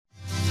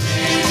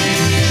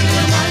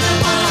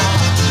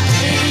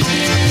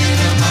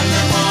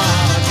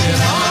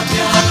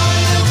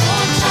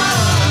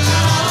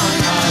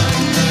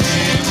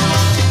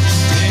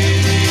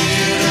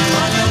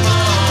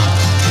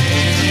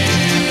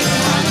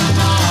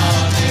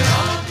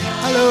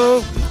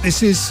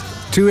This is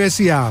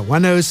 2SER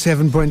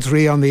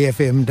 107.3 on the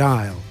FM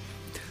dial.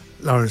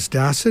 Lawrence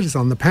Dowsett is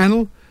on the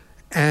panel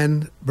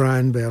and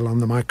Brian Bell on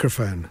the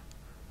microphone.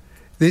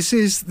 This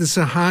is the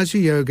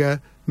Sahaja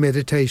Yoga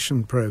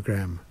meditation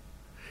program.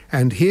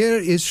 And here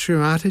is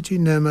Srimataji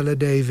Nirmala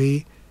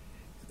Devi,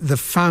 the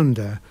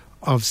founder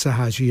of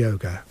Sahaja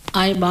Yoga.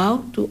 I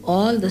bow to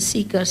all the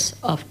seekers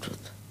of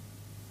truth.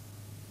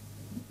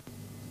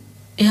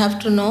 You have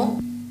to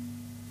know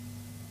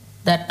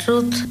that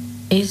truth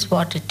is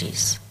what it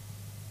is.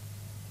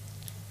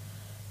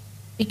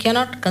 We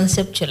cannot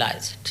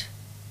conceptualize it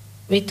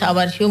with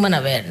our human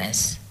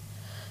awareness.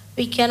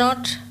 We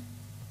cannot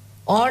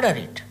order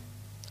it.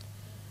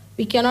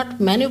 We cannot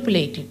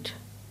manipulate it.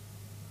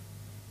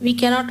 We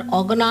cannot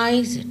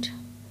organize it.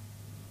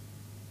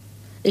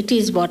 It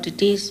is what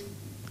it is,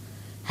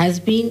 has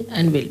been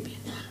and will be.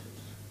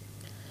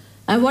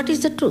 And what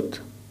is the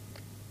truth?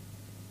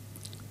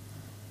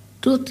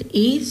 Truth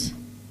is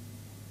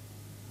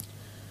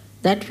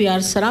that we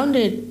are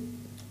surrounded,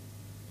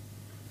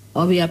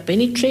 or we are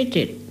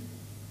penetrated,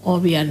 or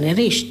we are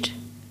nourished,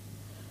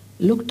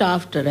 looked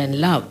after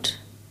and loved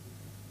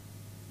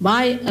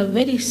by a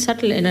very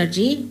subtle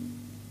energy,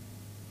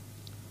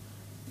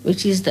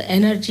 which is the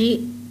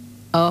energy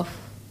of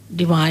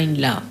divine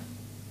love.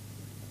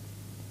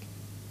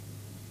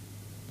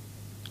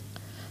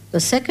 The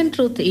second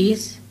truth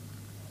is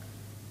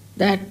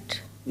that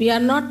we are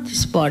not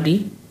this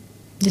body,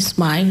 this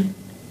mind,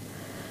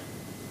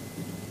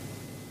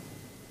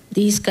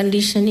 these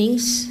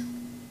conditionings,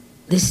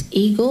 this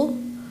ego,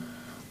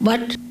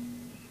 but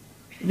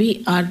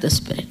we are the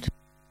spirit.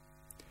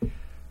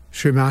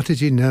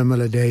 Srimataji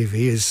Nirmala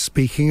Devi is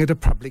speaking at a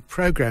public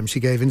program she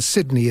gave in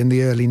Sydney in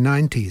the early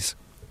 90s.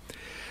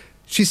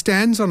 She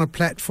stands on a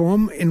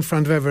platform in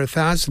front of over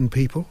 1,000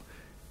 people,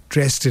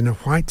 dressed in a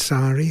white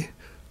sari,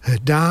 her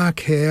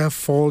dark hair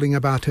falling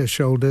about her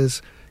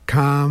shoulders,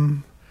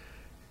 calm,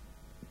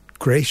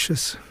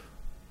 gracious,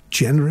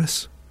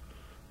 generous,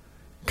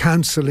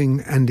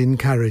 counselling and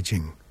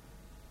encouraging,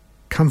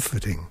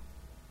 comforting.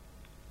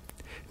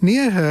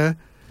 Near her,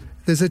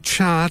 there's a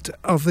chart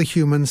of the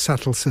human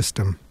subtle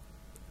system.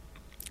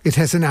 It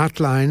has an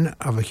outline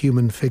of a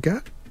human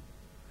figure,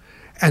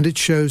 and it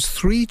shows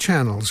 3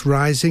 channels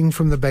rising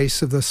from the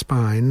base of the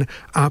spine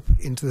up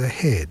into the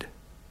head.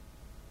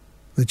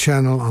 The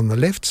channel on the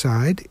left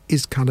side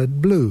is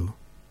coloured blue.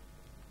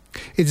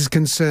 It is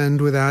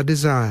concerned with our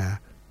desire,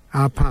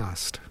 our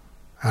past,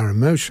 our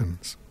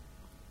emotions.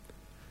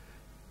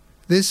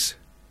 This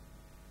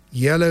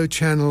yellow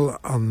channel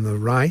on the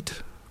right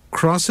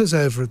crosses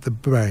over at the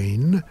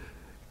brain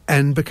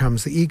and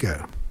becomes the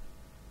ego.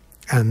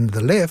 And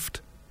the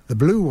left, the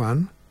blue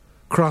one,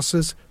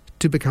 crosses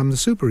to become the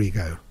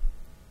superego.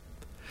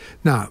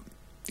 Now,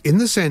 in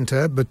the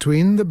centre,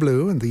 between the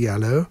blue and the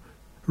yellow,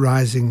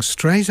 rising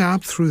straight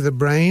up through the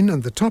brain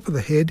and the top of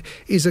the head,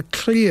 is a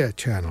clear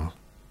channel.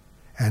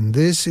 And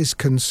this is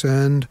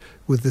concerned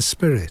with the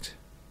spirit,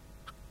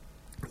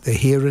 the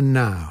here and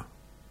now,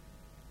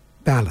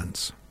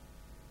 balance,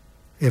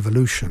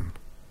 evolution.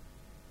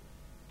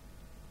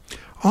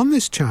 On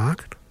this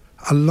chart,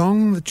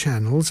 along the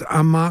channels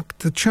are marked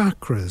the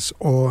chakras,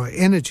 or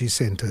energy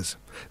centres.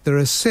 There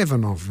are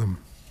 7 of them.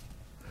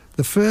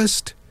 The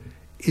first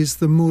is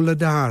the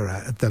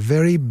Muladhara, at the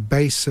very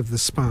base of the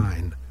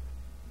spine.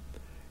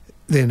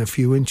 Then a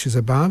few inches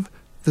above,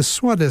 the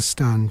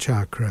Swadhisthana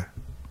chakra.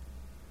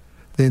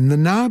 Then the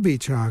Nabhi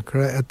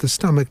chakra at the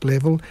stomach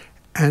level,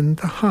 and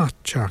the heart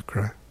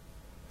chakra.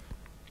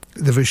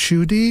 The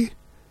Vishuddhi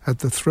at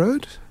the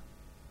throat,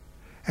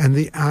 and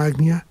the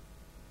Agnya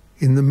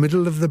in the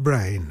middle of the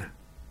brain,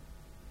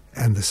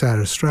 and the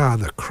Sarastra,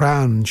 the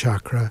crown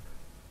chakra,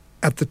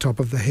 at the top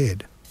of the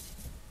head.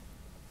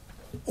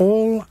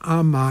 All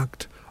are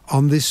marked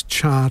on this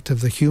chart of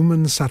the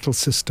human subtle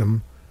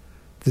system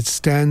that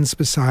stands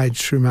beside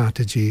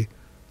Srimataji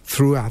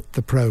throughout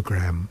the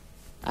program.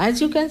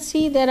 As you can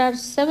see, there are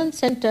 7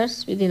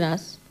 centers within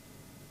us.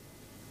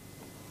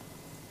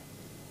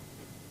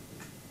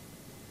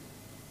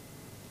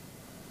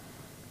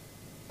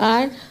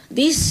 And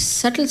these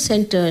subtle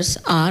centers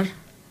are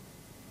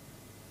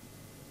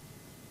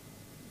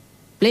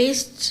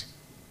placed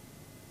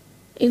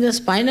in the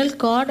spinal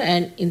cord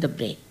and in the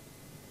brain.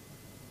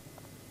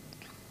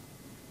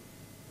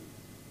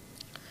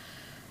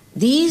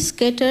 These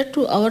cater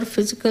to our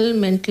physical,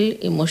 mental,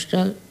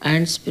 emotional,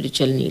 and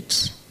spiritual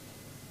needs.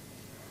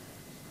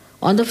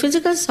 On the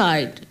physical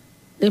side,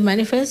 they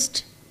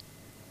manifest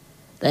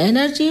the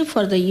energy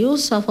for the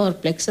use of our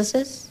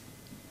plexuses,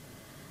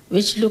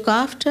 which look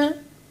after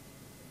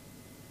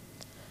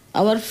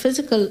our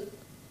physical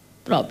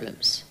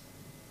problems.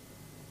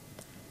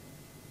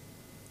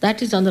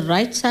 That is on the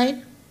right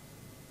side.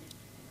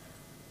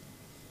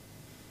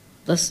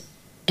 The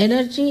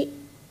energy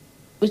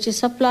which is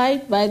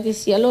supplied by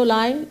this yellow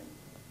line,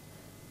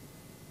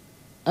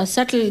 a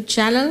subtle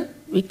channel,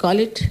 we call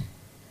it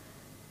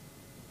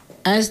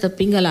as the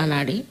Pingala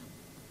Nadi.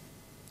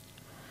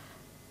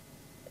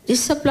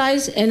 This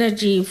supplies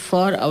energy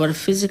for our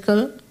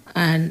physical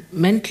and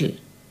mental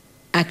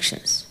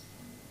actions.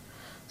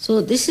 So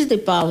this is the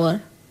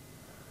power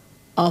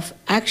of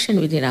action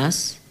within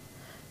us,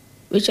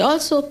 which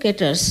also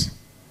caters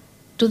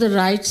to the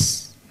right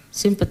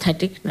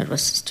sympathetic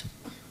nervous system.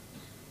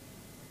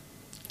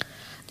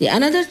 The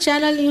another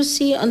channel you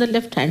see on the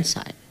left-hand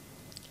side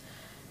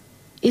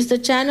is the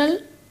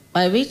channel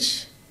by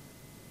which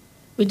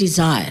we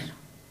desire,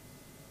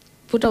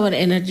 put our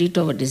energy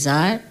to our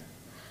desire.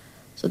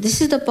 So this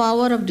is the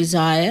power of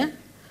desire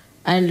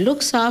and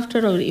looks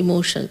after our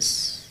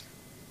emotions.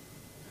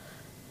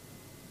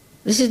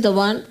 This is the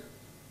one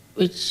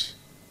which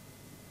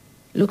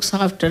looks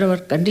after our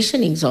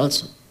conditionings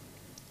also.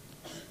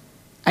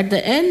 At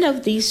the end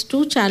of these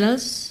two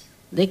channels,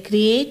 they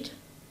create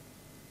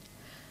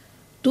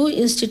two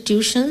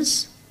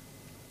institutions.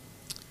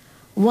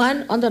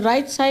 One on the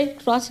right side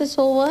crosses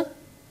over,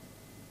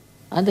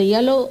 and the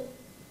yellow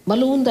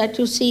balloon that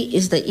you see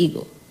is the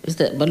ego, is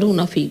the balloon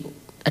of ego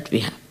that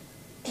we have.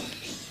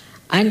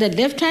 And the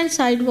left-hand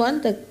side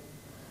one,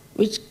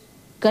 which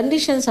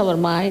conditions our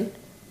mind,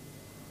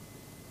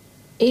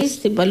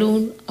 is the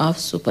balloon of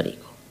superego.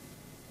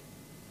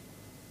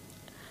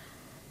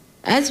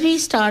 As we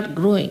start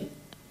growing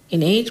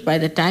in age, by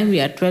the time we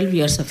are 12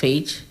 years of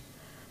age,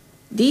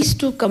 these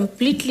two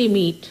completely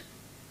meet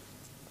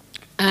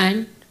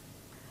and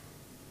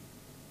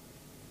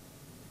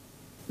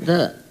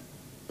the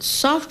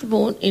soft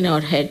bone in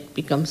our head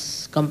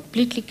becomes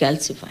completely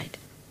calcified.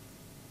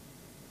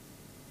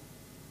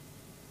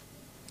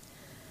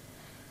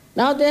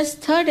 Now there's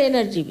third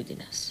energy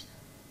within us,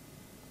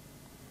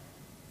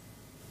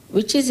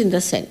 which is in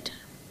the center.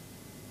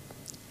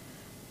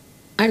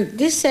 And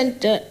this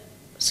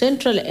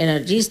central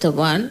energy is the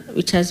one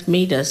which has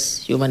made us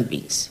human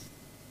beings.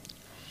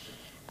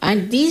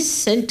 And these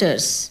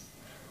centers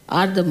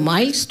are the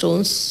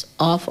milestones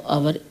of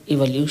our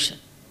evolution.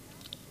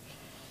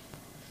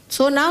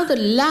 So now the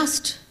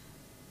last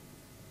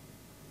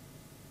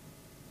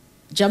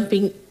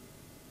jumping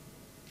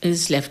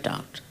is left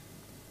out.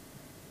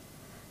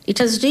 It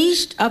has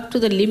reached up to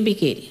the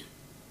limbic area.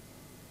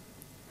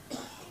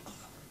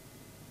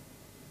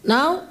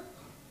 Now,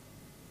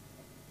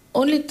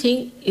 only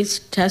thing is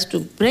it has to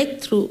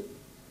break through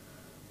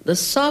the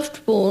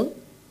soft bone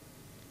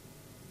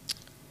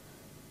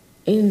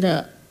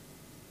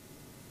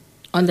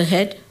on the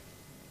head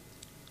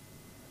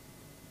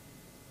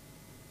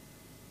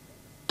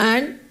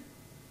and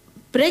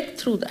break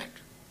through that,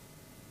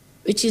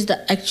 which is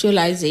the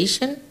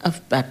actualization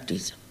of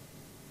baptism.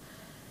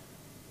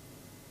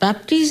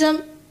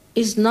 Baptism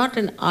is not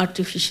an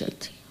artificial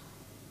thing.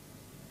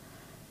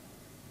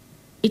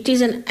 It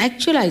is an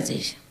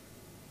actualization.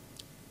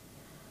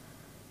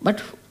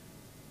 But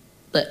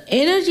the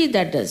energy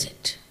that does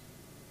it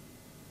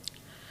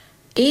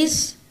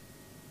is,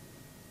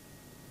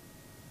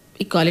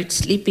 we call it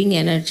sleeping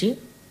energy,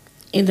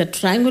 in the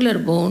triangular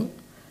bone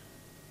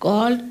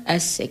called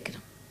as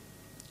sacrum.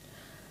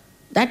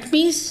 That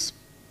means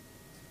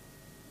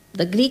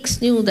the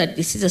Greeks knew that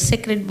this is a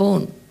sacred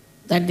bone,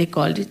 that they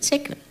called it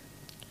sacrum.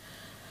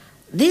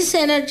 This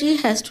energy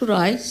has to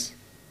rise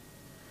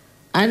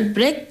and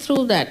break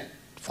through that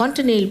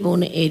fontanelle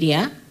bone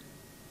area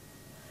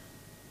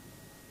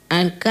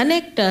and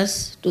connect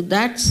us to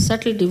that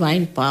subtle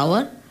divine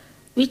power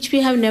which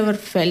we have never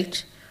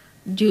felt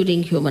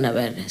during human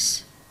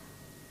awareness.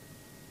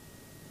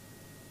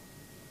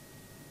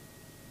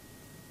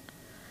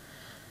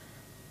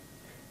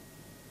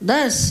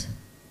 Thus,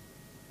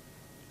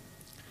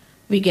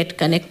 we get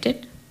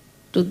connected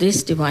to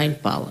this divine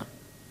power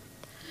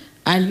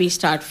and we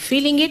start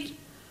feeling it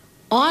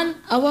on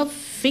our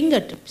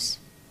fingertips.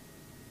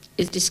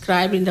 It's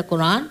described in the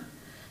Quran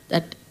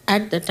that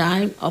at the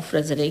time of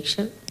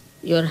resurrection,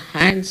 your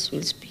hands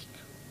will speak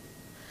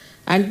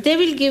and they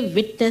will give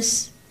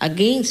witness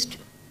against you.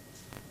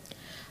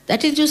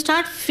 That is, you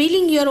start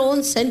feeling your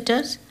own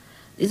centers.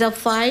 These are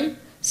 5,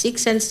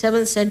 6, and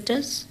 7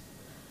 centers,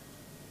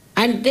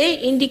 and they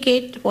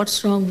indicate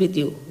what's wrong with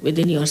you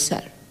within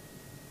yourself.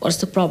 What's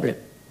the problem?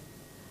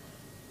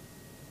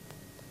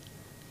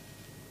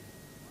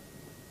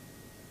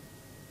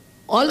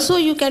 Also,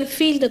 you can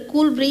feel the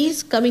cool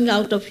breeze coming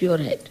out of your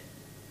head.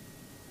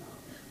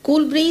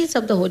 Cool breeze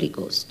of the Holy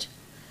Ghost.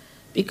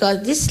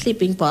 Because this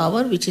sleeping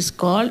power, which is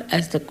called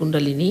as the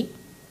Kundalini,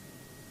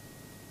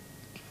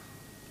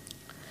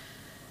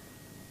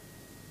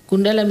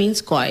 Kundala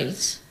means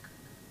coils,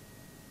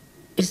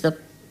 is the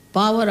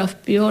power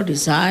of pure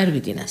desire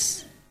within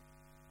us.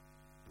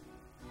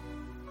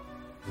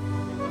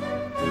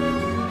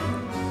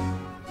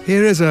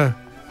 Here is a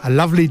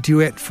lovely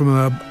duet from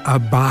a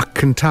Bach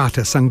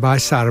cantata sung by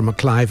Sarah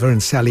McIver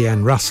and Sally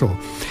Ann Russell.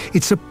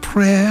 It's a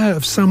prayer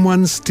of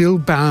someone still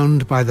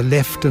bound by the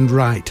left and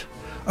right.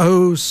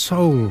 O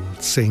soul,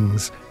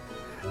 sings,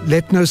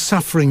 let no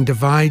suffering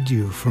divide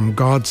you from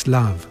God's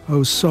love.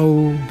 O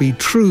soul, be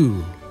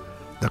true,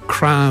 the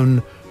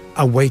crown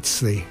awaits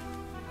thee.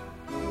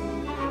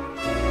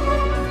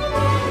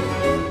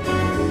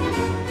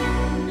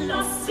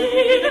 Lass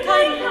Seele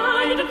kein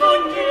Leiden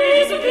von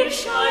Jesu dich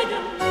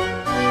scheiden.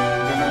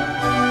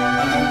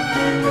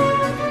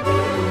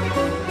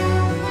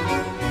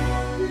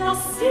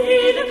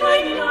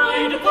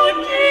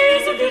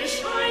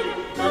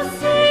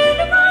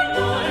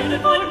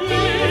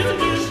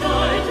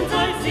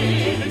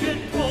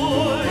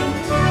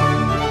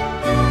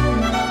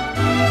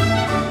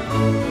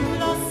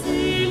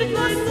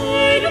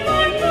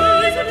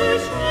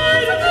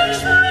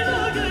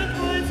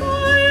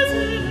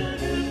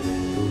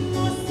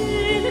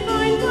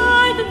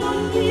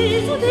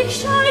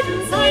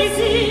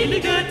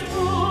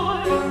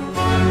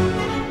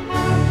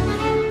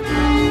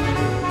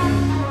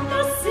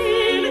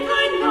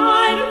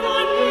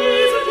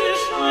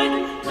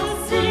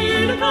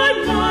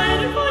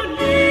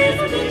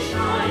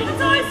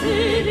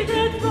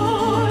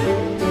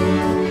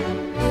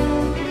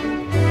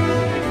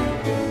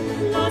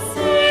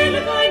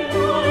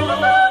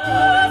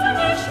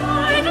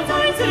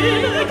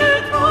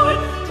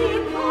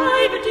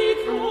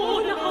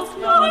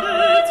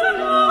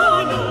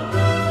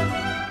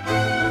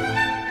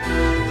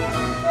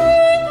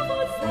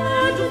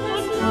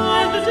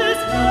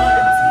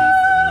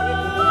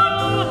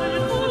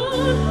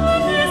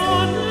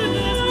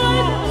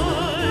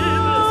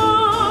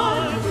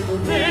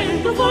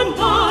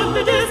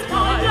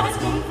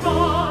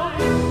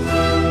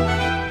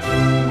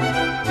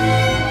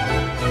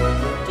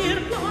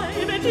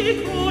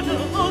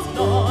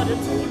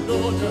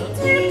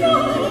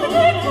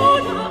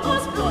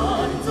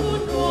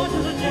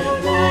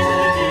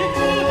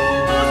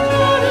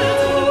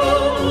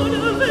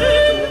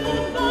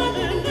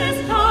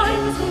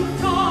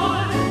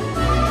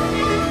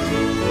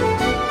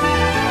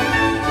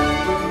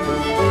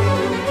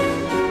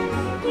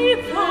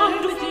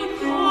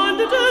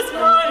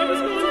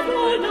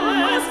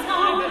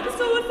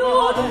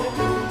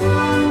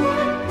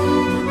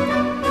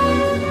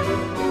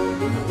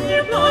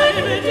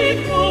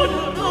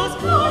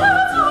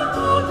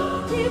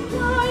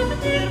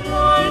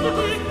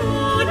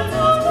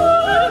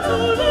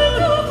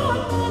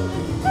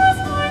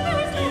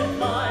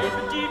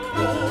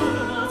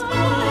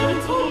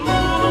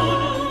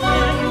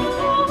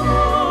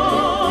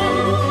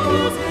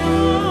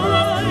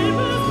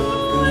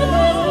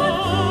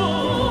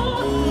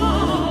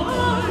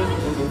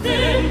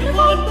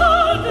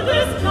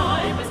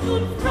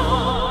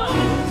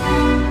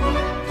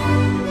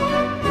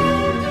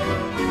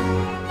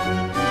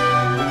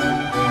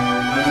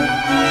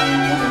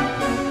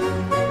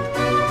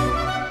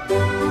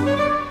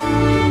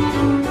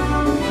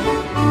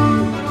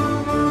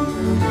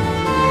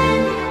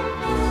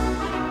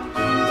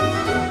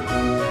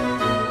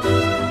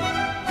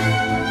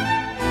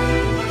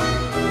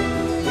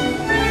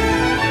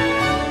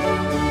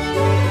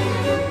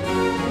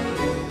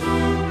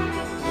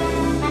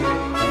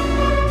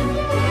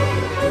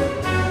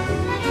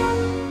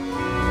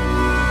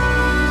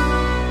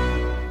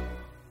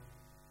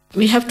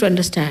 We have to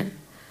understand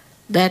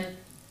that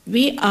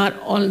we are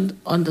all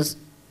on the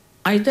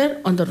either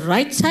on the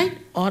right side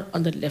or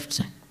on the left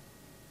side.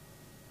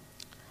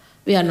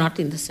 We are not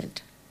in the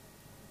center.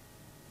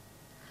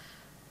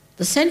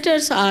 The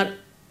centers are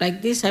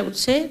like this, I would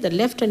say, the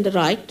left and the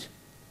right.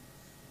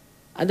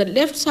 And the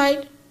left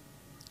side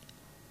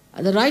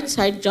and the right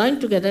side join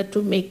together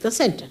to make the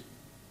center.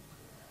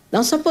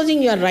 Now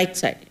supposing you are right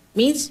side,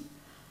 means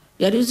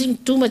you are using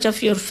too much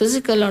of your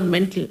physical or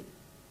mental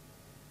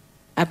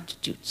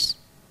aptitudes.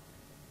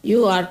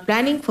 You are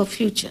planning for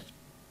future.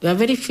 You are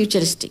very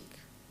futuristic.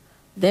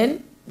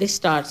 Then this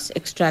starts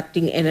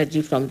extracting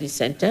energy from the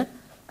center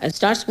and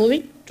starts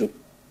moving to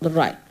the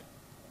right.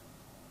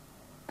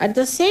 At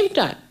the same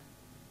time,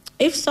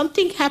 if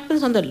something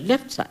happens on the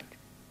left side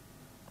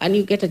and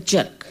you get a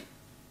jerk,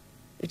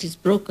 it is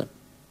broken,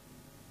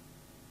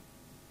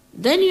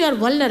 then you are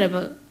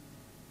vulnerable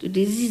to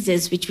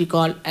diseases which we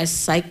call as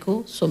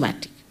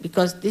psychosomatic,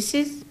 because this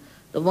is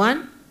the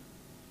one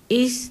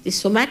is the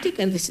somatic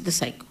and this is the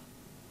psycho.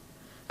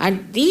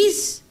 And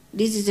these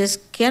diseases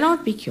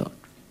cannot be cured.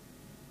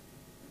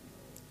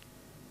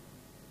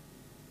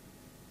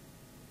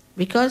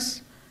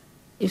 Because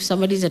if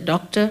somebody is a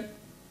doctor,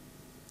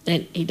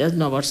 then he doesn't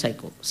know about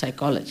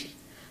psychology.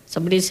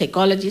 Somebody is a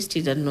psychologist,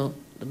 he doesn't know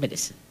the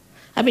medicine.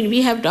 I mean,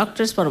 we have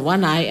doctors for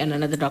one eye and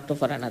another doctor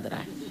for another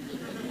eye.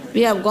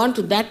 We have gone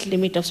to that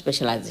limit of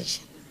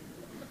specialization.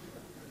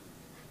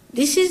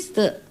 This is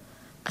the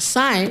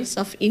science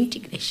of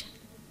integration.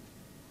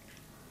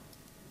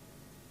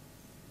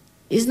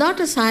 It's not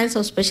a science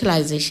of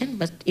specialization,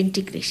 but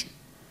integration.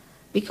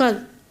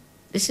 Because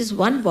this is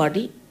one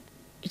body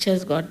which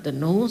has got the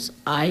nose,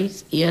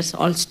 eyes, ears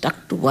all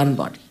stuck to one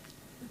body.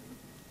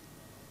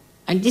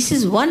 And this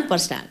is one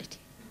personality.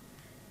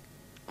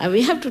 And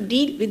we have to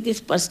deal with this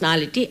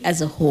personality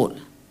as a whole.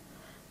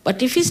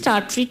 But if we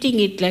start treating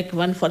it like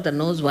one for the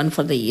nose, one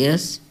for the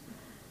ears,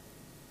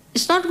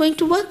 it's not going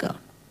to work out.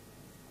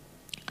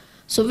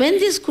 So when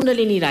this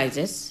Kundalini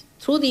rises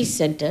through these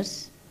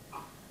centers,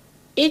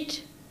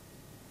 it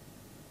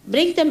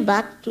brings them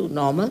back to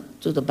normal,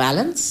 to the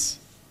balance,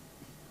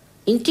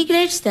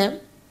 integrates them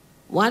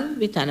one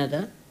with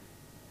another,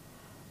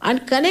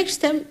 and connects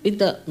them with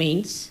the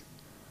mains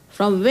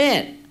from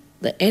where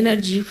the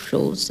energy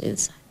flows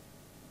inside.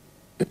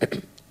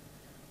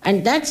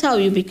 And that's how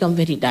you become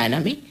very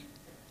dynamic.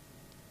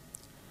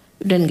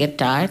 You don't get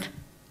tired.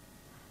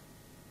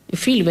 You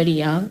feel very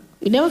young.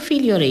 You never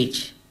feel your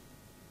age.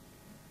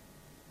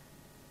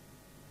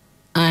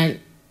 And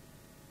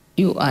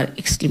you are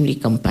extremely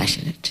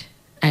compassionate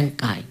and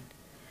kind.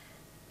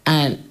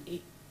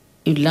 And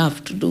you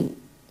love to do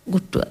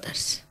good to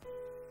others.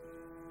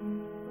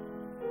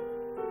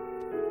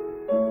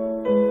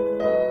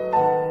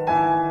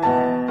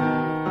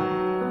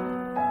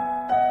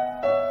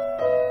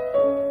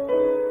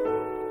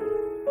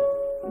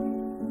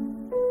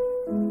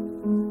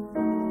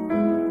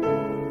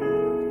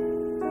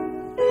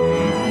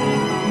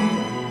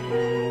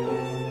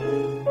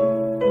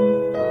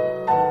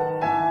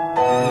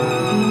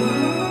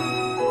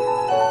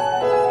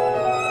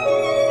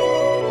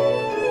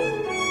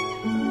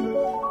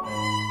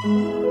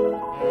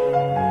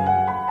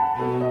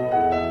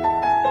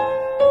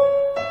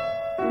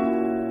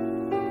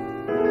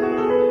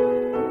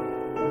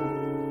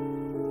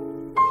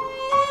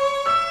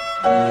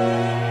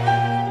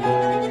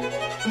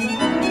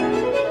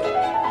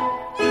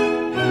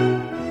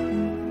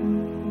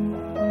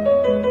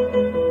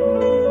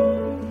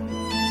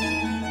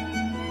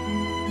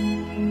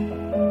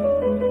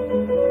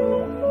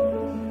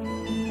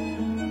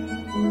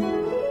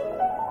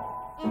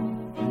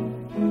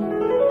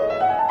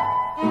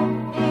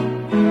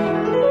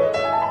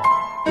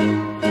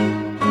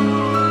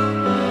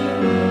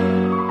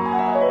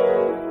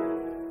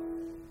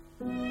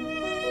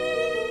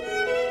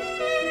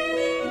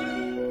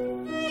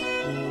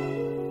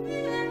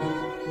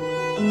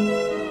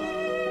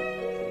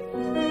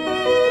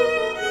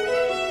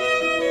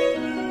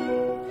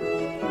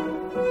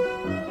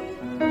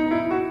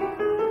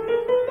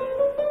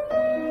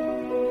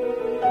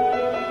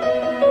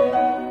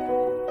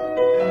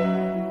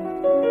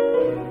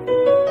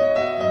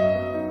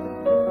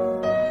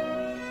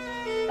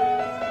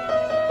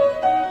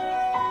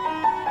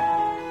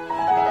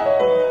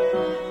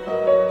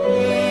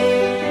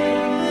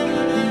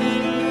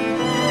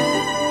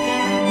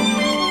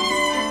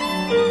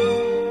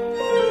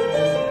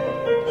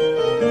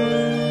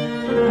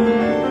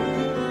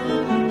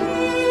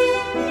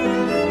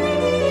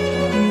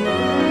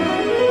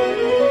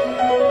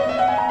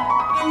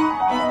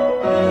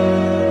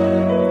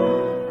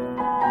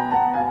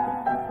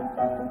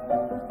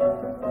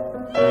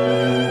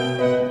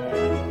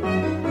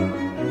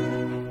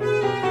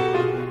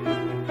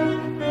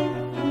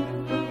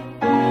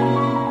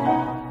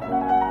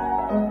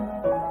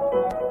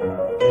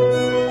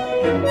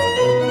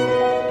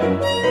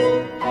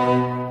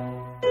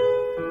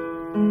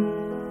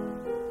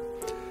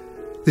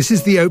 This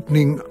is the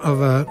opening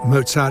of a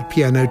Mozart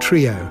piano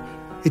trio.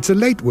 It's a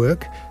late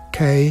work,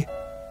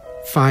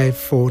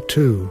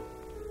 K542.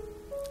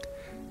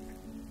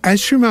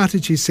 As Sri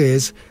Mataji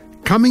says,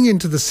 coming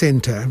into the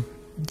centre,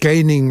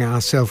 gaining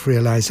our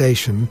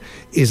self-realisation,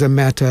 is a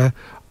matter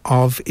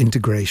of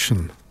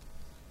integration.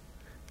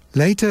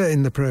 Later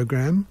in the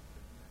programme,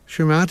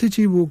 Sri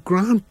Mataji will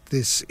grant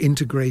this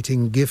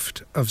integrating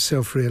gift of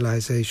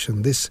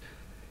self-realisation, this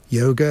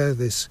yoga,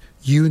 this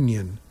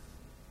union,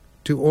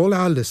 to all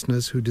our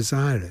listeners who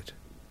desire it.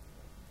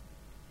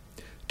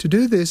 To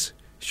do this,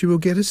 she will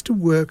get us to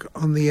work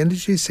on the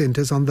energy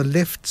centres on the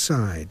left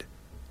side,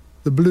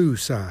 the blue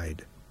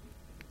side.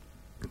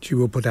 She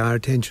will put our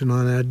attention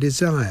on our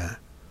desire,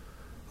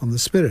 on the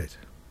spirit,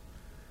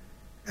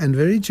 and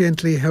very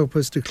gently help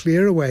us to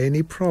clear away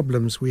any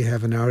problems we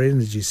have in our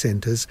energy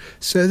centres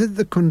so that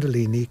the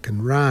Kundalini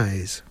can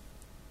rise.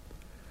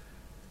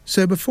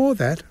 So before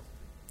that,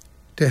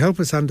 to help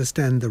us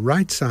understand the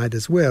right side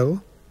as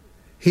well,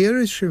 here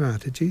is Sri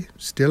Mataji,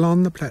 still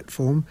on the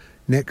platform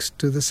next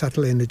to the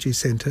subtle energy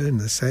centre in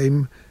the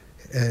same,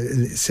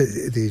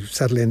 the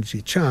subtle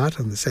energy chart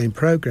on the same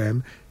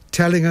program,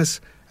 telling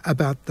us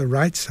about the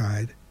right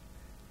side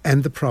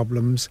and the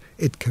problems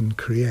it can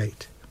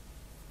create.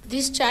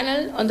 This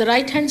channel on the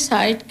right-hand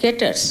side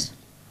caters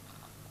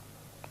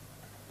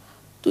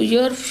to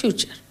your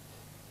future.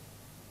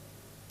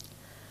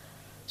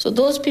 So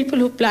those people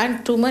who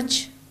plan too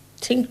much,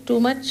 think too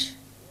much,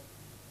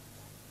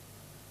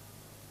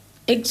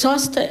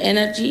 exhaust the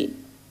energy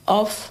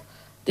of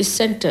this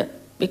center,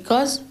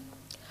 because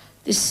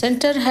this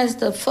center has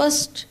the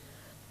first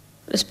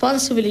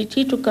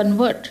responsibility to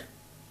convert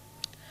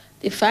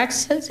the fat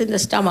cells in the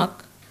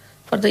stomach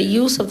for the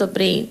use of the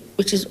brain,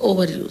 which is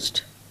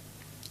overused,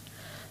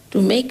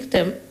 to make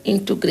them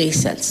into grey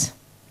cells.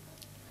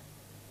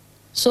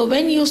 So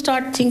when you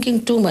start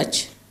thinking too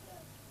much,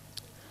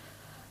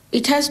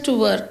 it has to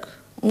work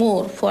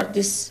more for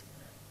this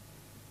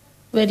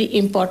very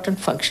important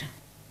function.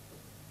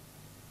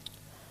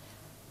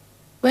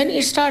 When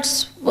it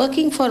starts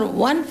working for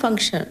one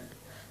function,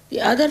 the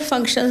other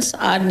functions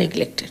are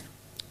neglected.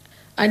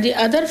 And the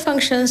other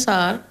functions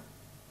are,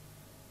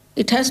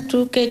 it has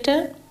to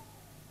cater,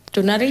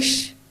 to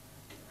nourish,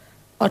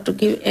 or to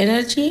give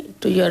energy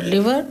to your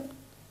liver,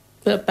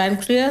 to your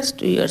pancreas,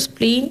 to your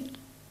spleen,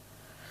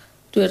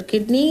 to your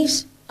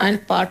kidneys,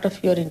 and part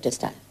of your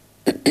intestine.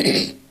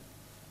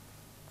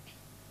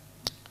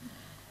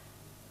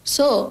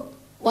 So,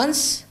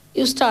 once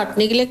you start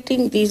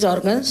neglecting these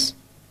organs,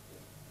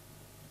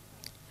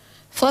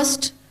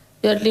 first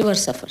your liver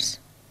suffers.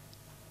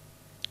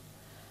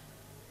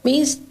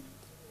 Means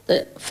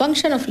the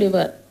function of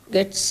liver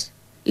gets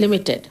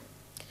limited.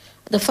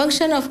 The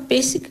function of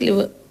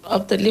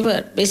the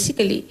liver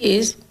basically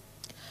is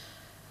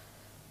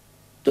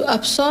to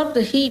absorb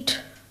the heat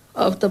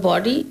of the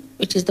body,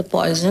 which is the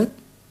poison,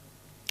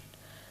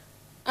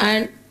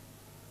 and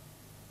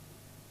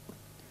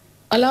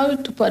allow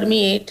it to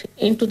permeate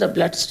into the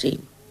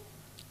bloodstream.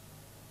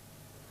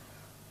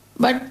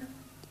 But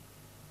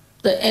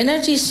the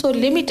energy is so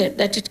limited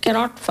that it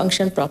cannot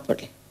function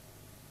properly.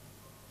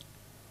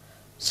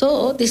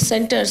 So this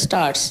center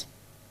starts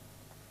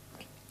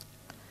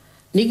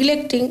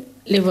neglecting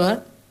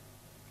liver,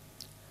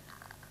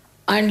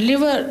 and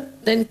liver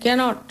then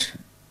cannot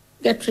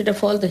get rid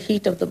of all the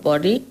heat of the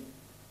body.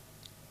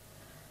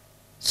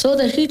 So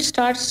the heat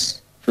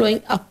starts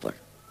flowing upward.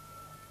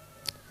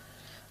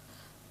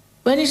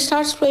 When it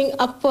starts flowing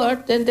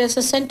upward, then there's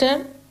a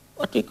center,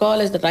 what we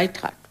call as the right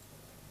heart,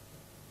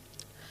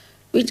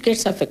 which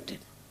gets affected.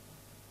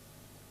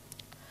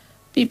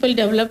 People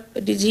develop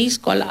a disease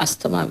called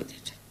asthma with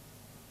it.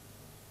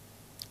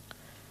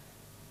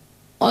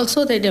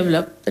 Also they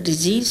develop the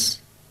disease,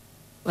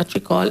 what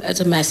we call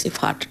as a massive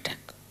heart attack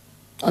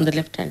on the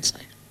left-hand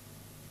side,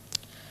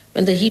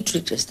 when the heat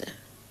reaches there.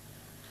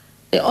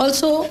 They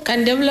also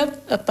can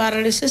develop a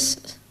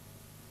paralysis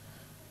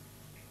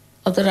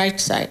of the right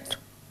side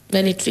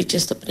when it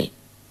reaches the brain.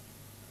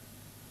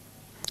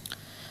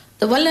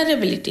 The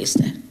vulnerability is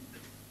there.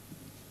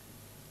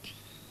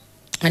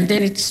 And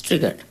then it's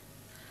triggered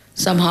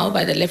somehow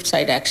by the left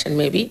side action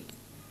maybe.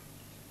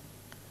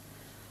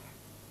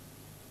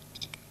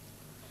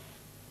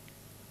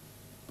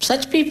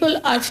 Such people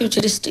are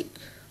futuristic.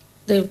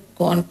 They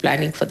go on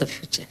planning for the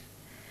future.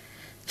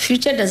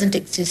 Future doesn't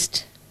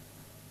exist.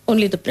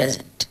 Only the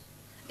present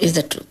is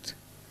the truth.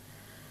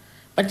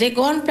 But they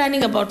go on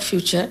planning about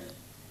future,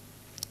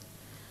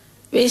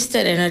 waste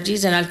their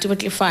energies, and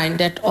ultimately find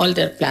that all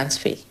their plans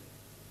fail.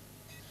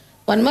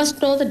 One must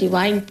know the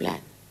divine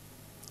plan.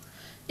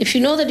 If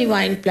you know the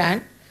divine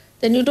plan,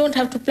 then you don't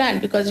have to plan,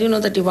 because you know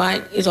the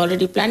divine is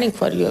already planning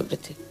for you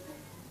everything.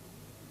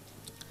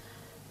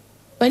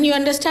 When you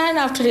understand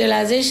after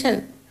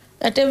realization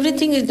that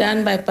everything is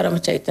done by Parama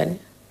Chaitanya,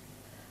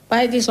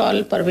 by this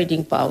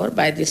all-pervading power,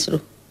 by this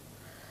Ruh,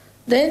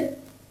 then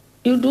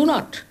you do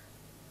not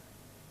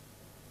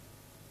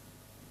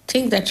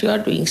think that you are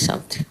doing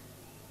something.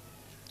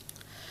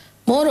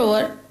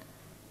 Moreover,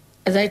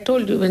 as I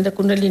told you, when the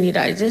Kundalini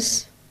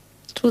rises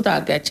through the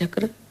Agya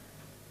Chakra,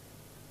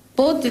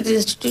 both the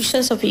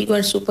institutions of ego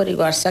and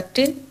superego are sucked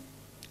in.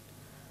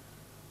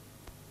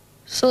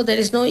 So there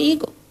is no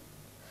ego.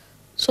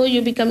 So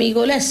you become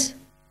egoless.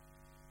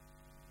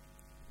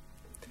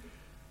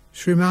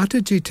 Sri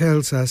Mataji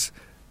tells us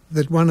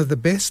that one of the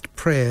best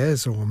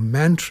prayers or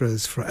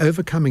mantras for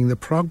overcoming the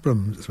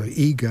problems of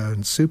ego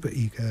and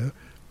superego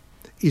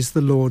is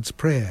the Lord's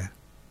Prayer.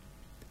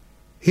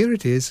 Here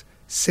it is,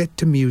 set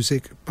to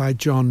music by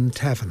John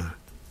Tavener.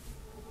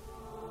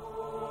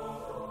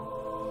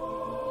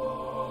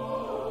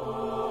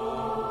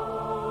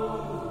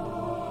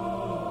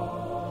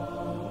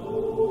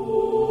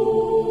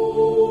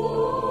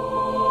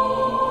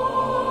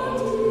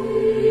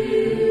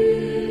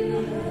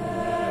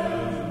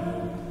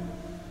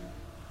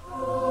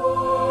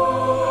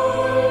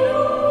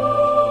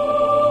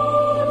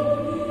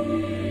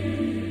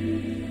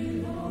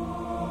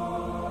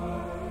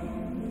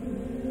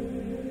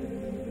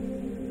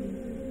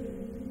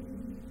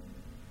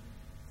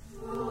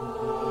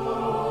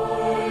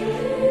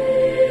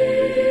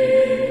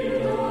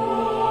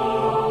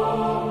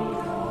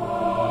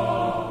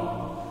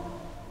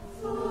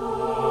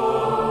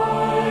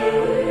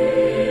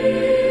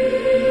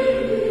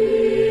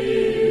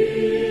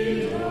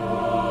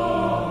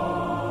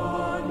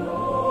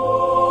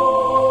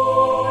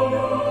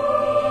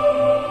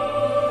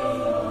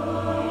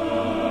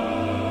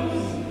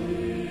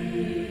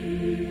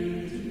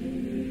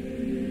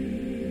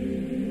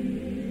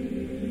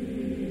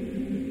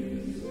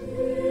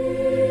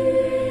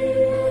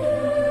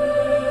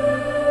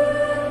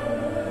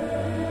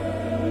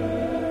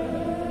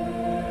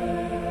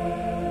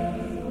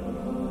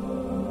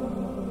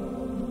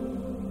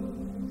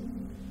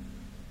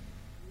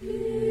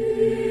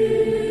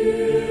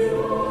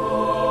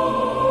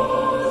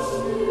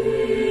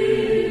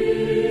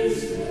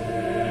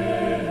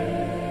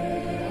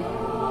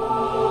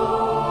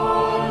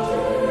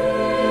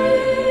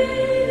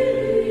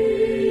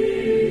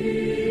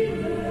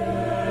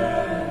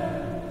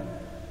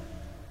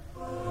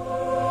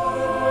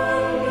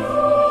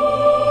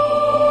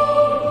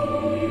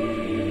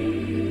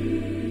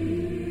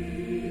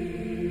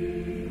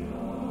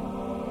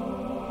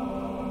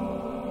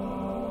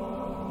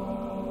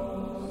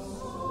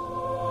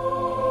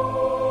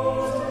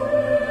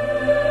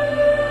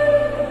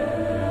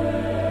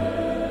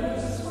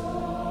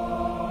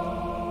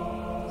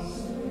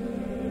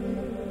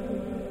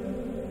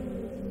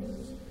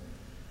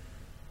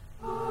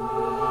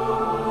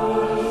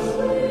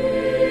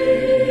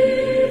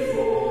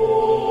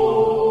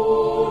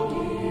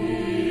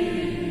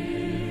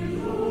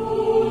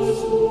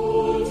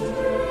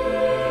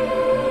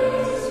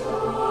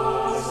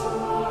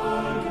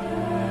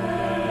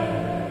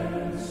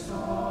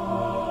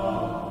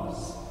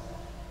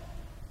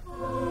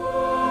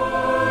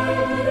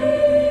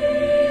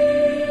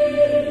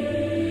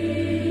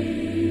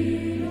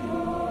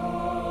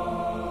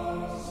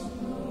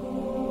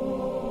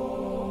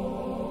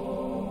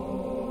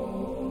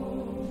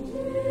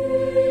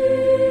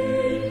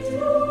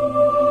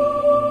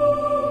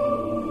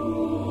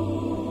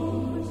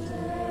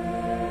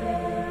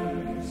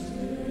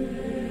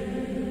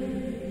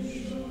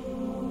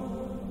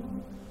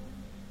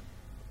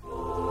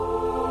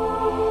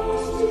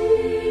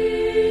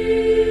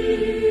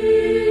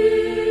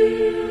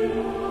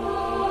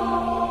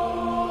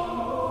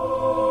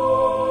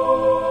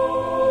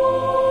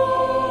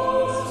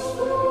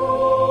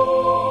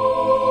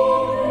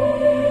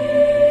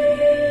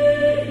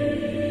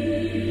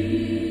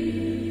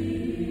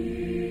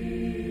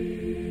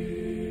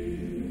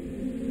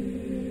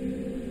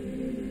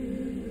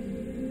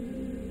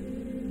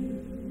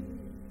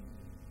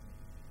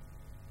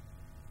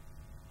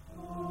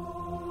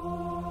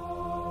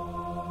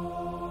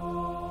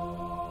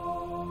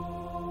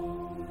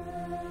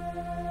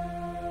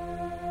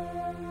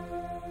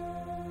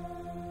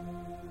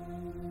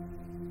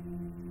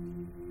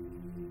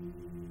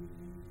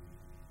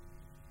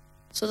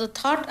 So the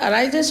thought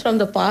arises from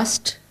the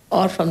past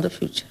or from the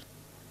future.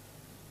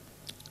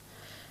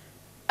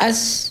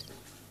 As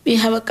we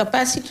have a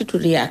capacity to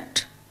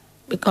react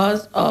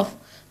because of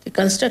the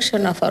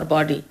construction of our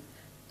body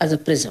as a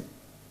prism.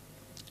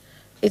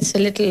 It's a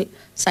little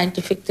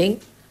scientific thing,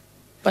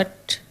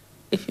 but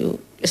if you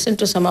listen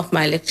to some of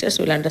my lectures,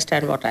 you'll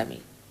understand what I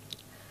mean.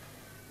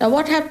 Now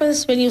what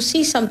happens when you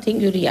see something,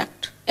 you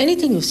react.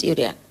 Anything you see, you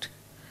react.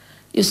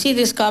 You see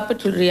this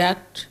carpet, you'll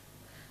react.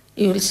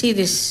 You will see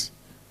this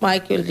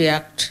mic, you'll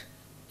react.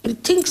 You'll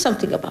think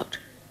something about it.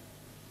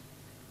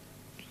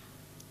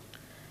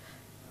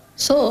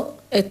 So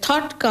a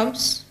thought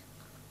comes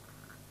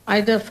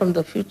either from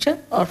the future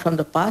or from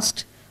the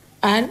past,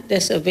 and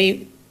there's a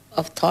wave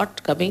of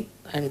thought coming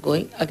and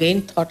going,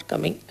 again thought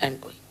coming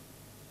and going.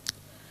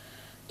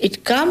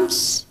 It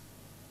comes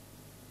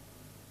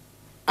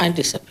and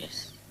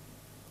disappears.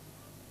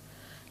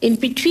 In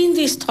between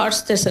these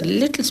thoughts, there's a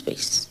little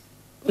space,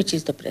 which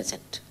is the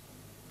present.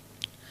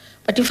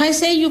 But if I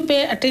say you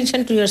pay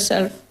attention to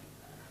yourself,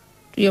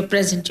 to your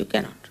present, you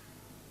cannot.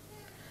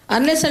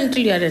 Unless and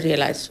until you are a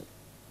realized soul.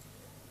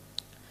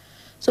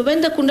 So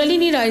when the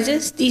Kundalini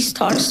rises, these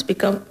thoughts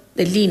become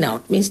they lean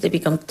out, means they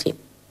become thin.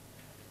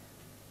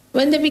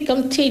 When they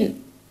become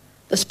thin,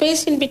 the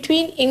space in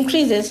between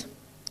increases,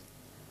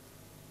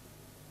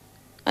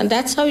 and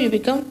that's how you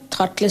become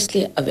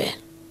thoughtlessly aware.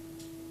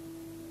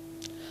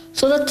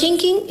 So the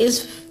thinking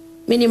is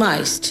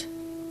minimized.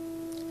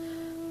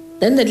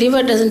 Then the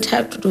liver doesn't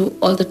have to do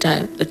all the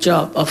time the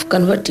job of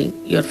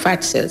converting your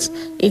fat cells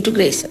into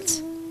gray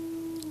cells.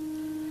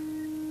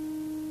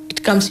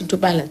 It comes into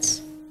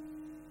balance.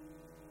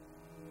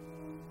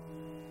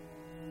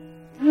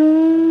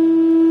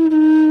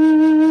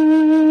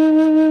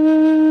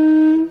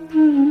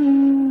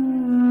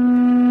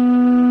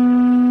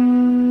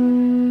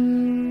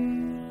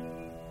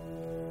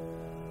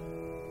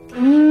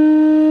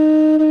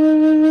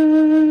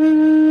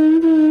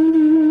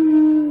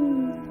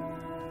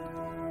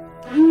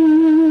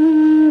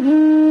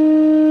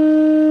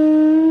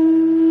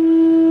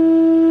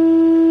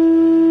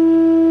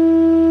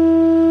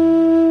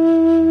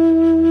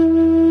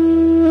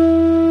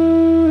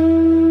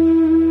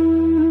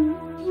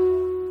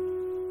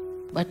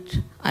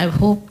 I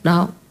hope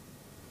now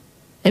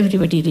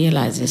everybody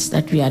realizes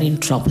that we are in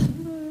trouble.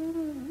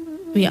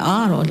 We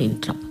are all in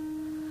trouble.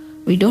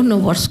 We don't know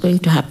what's going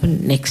to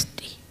happen next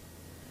day.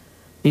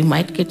 We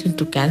might get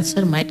into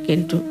cancer, might get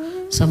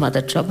into some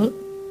other trouble.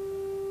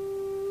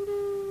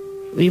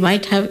 We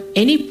might have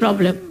any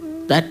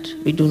problem that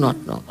we do not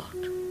know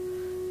about.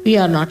 We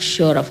are not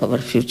sure of our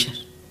future.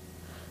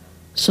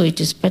 So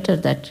it is better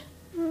that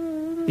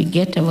we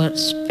get our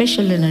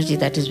special energy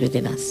that is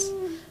within us.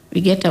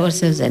 We get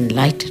ourselves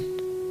enlightened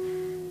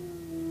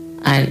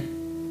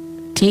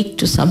and take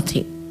to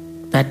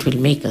something that will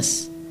make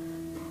us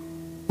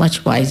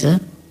much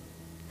wiser,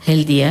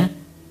 healthier,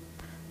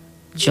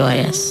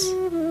 joyous,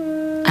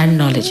 and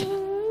knowledgeable.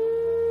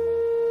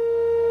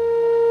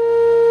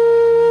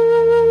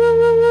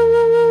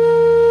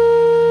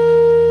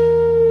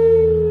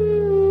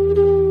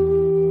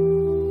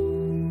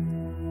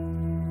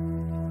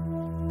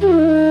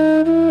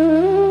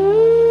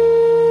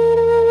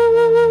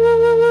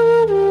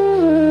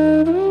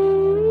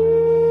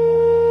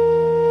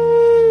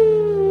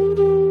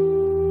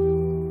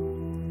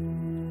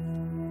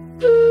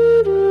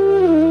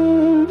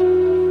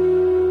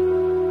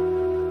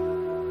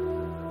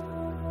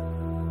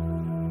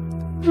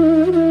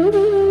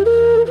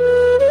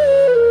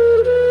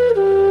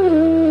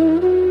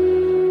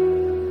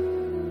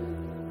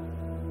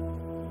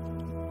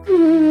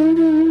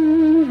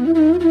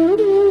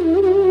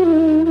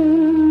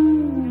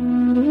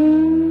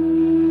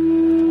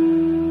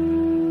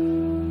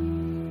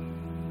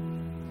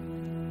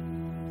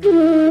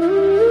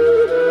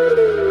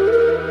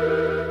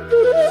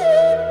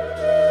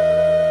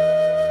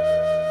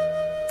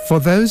 For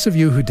those of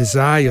you who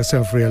desire your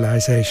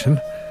self-realization,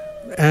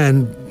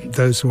 and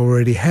those who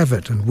already have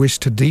it and wish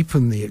to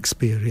deepen the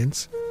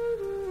experience,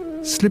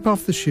 slip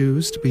off the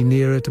shoes to be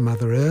nearer to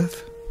Mother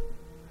Earth,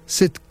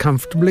 sit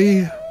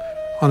comfortably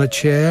on a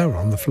chair or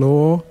on the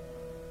floor,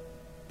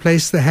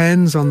 place the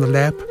hands on the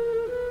lap,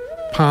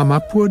 palm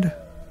upward,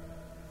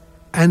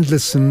 and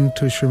listen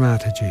to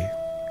Shrimataji.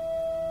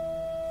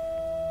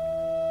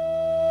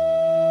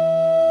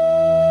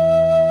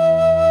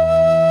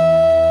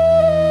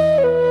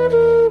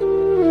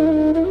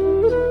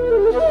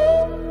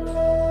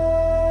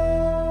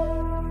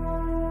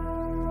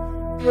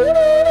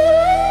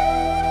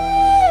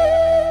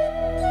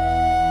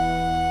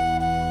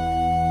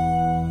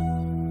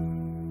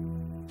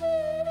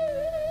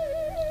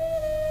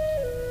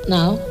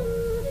 Now,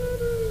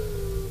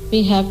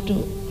 we have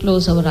to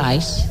close our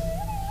eyes.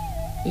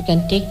 You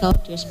can take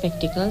out your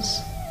spectacles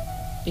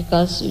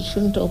because you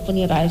shouldn't open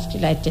your eyes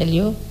till I tell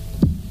you.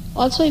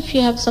 Also, if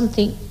you have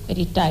something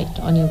very tight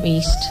on your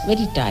waist,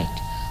 very tight,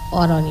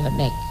 or on your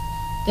neck,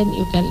 then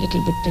you can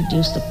little bit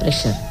reduce the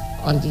pressure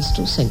on these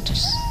two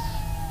centers.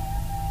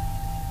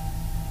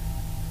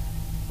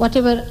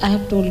 Whatever I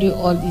have told you,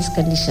 all these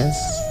conditions,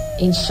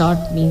 in short,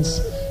 means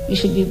you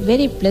should be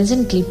very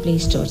pleasantly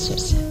placed towards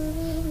yourself,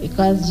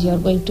 because you are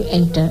going to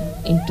enter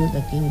into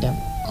the kingdom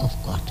of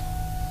God.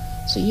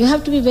 So you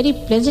have to be very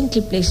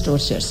pleasantly placed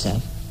towards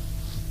yourself.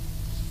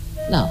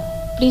 Now,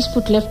 please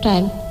put left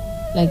hand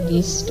like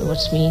this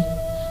towards me,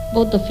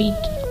 both the feet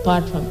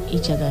apart from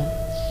each other.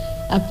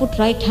 And put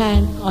right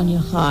hand on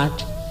your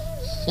heart.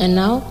 And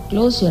now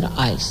close your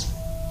eyes.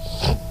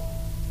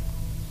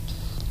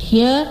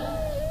 Here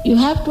you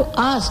have to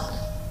ask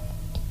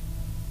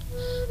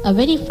a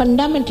very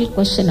fundamental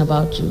question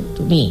about you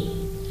to me.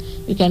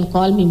 You can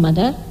call me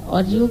Mother,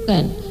 or you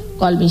can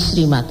call me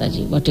Sri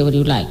Mataji, whatever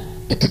you like.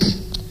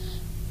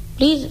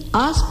 Please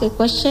ask a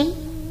question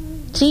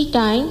 3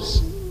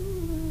 times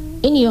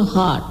in your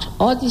heart.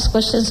 All these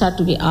questions are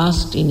to be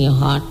asked in your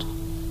heart.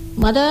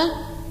 Mother,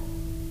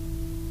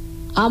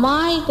 am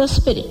I the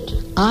spirit?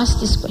 Ask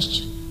this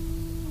question.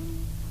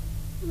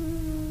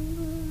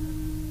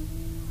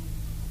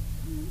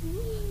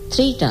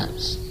 Three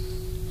times.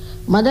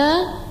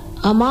 Mother,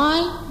 am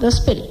I the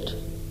spirit?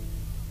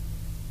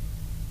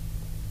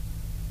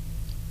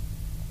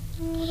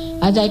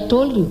 As I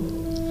told you,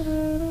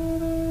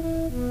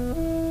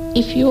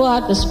 If you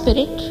are the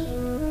spirit,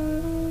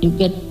 you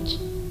get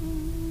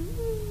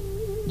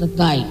the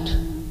guide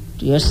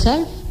to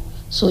yourself,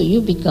 so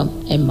you become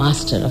a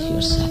master of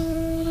yourself.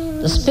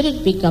 The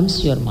spirit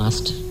becomes your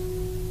master.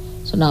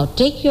 So now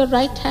take your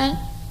right hand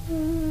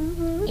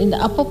in the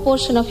upper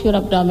portion of your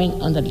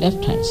abdomen on the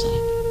left hand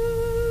side.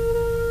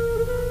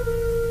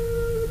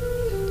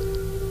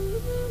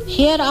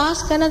 Here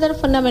ask another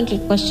fundamental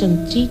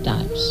question 3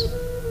 times.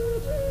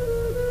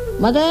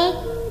 Mother,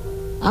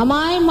 am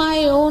I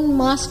my own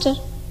master?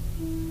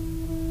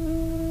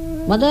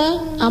 Mother,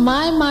 am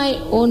I my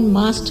own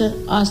master?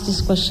 Ask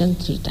this question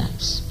 3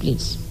 times,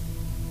 please.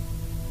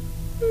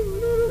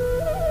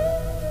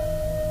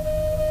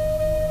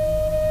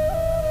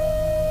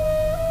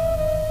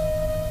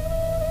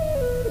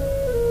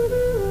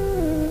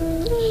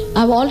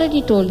 I've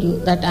already told you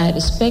that I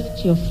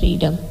respect your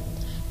freedom,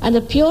 and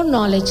the pure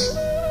knowledge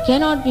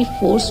cannot be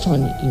forced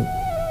on you.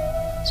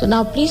 So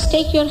now please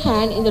take your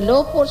hand in the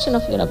lower portion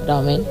of your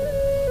abdomen.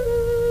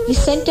 The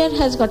center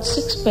has got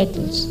 6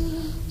 petals.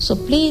 So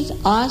please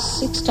ask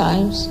 6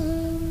 times,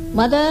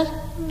 Mother,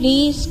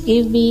 please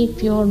give me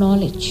pure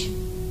knowledge.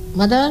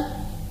 Mother,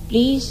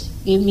 please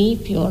give me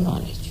pure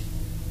knowledge.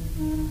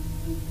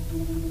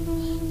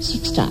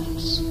 6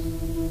 times.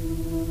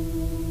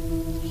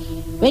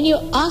 When you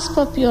ask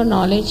for pure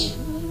knowledge,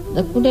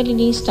 the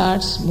Kundalini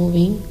starts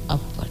moving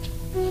upward.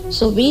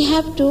 So we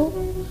have to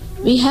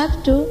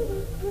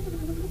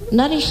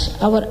nourish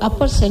our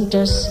upper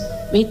centers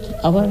with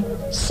our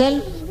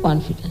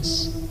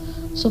self-confidence.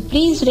 So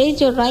please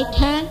raise your right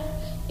hand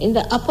in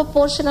the upper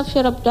portion of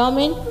your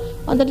abdomen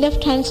on the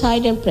left hand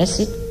side and press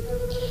it.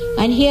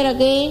 And here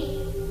again,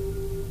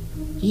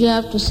 you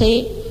have to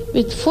say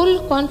with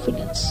full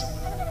confidence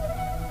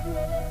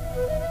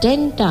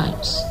 10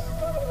 times,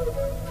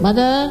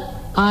 Mother,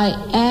 I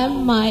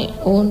am my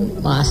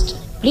own master.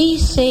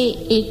 Please say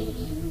it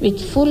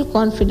with full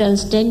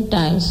confidence 10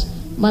 times.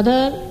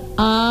 Mother,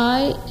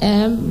 I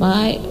am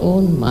my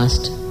own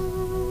master.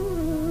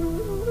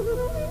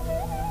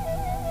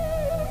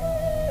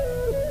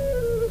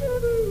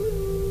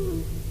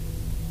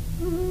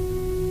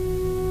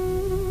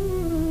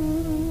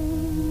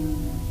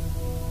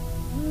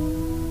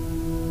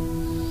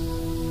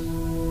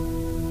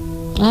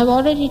 I have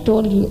already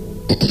told you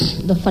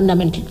the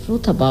fundamental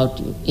truth about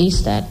you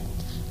is that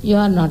you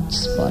are not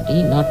this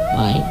body, not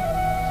mind.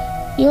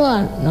 You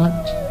are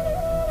not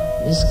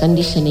these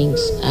conditionings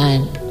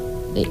and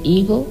the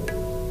ego,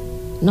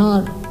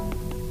 nor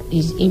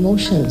these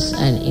emotions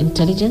and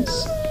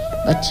intelligence,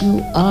 but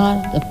you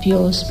are the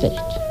pure spirit.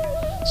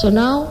 So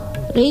now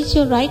raise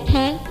your right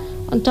hand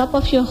on top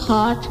of your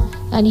heart,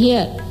 and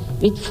here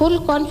with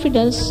full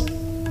confidence,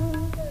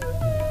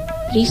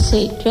 please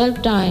say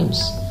 12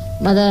 times,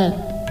 Mother,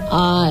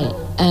 I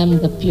am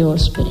the pure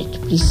spirit.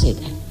 Please say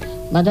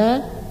that.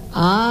 Mother,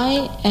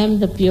 I am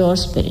the pure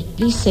spirit.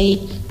 Please say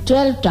it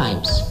 12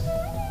 times.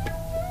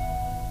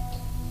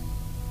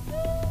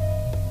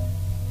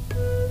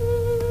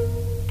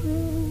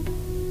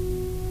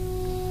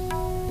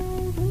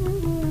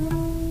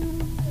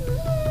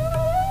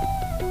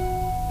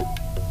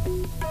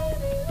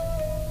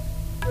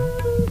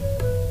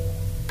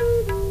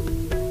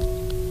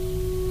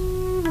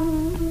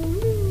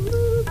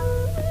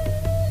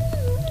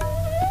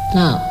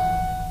 Now,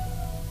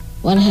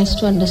 one has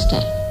to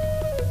understand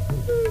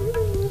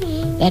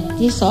that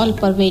this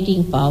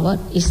all-pervading power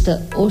is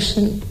the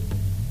ocean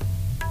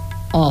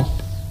of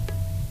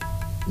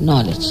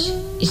knowledge,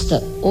 is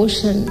the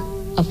ocean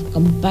of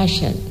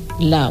compassion,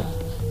 love,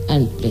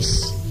 and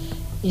bliss,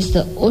 is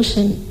the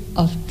ocean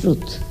of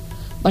truth.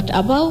 But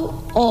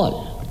above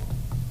all,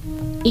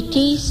 it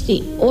is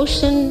the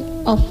ocean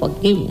of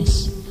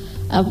forgiveness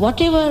of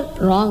whatever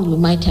wrong you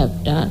might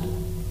have done.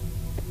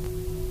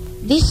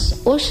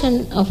 This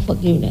ocean of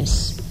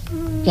forgiveness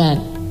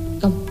can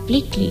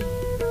completely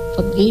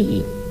forgive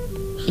you.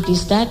 It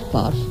is that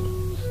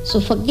powerful.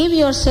 So forgive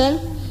yourself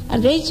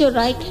and raise your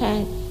right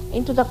hand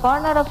into the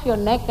corner of your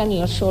neck and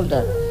your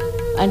shoulder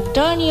and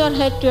turn your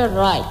head to your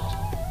right.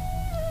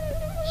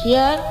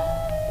 Here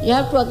you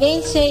have to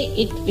again say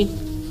it with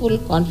full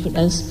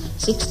confidence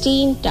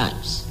 16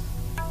 times.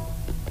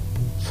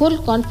 Full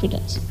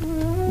confidence.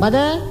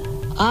 Mother,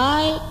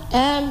 I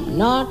am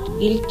not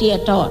guilty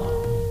at all.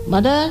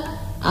 Mother,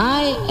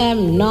 I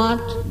am not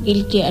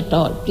guilty at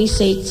all. Please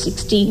say it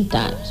 16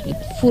 times with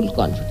full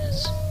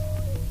confidence.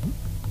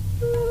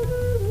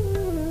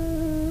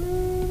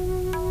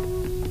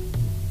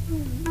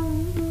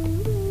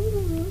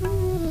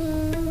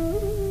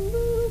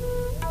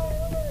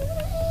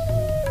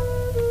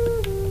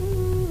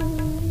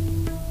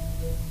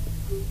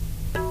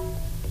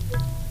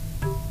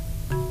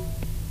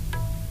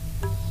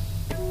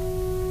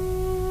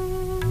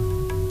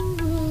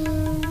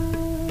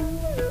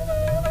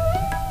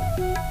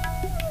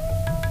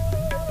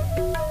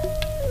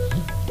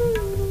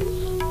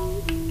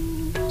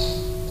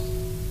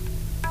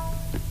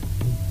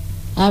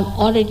 I have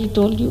already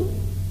told you,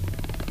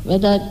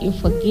 whether you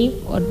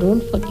forgive or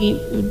don't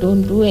forgive, you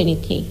don't do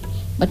anything.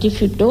 But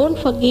if you don't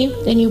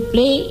forgive, then you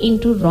play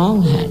into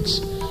wrong hands.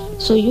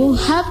 So you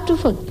have to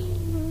forgive.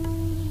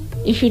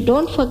 If you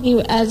don't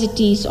forgive as it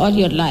is all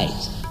your life,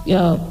 you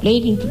are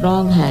played into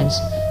wrong hands.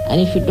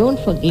 And if you don't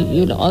forgive,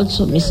 you will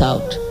also miss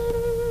out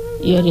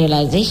your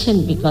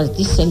realization because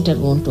this center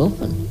won't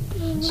open.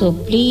 So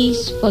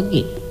please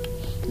forgive.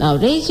 Now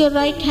raise your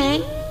right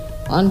hand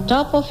on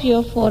top of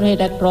your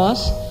forehead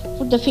across,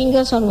 put the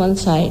fingers on one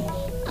side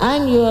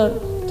and your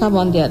thumb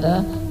on the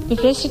other,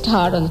 press it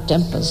hard on the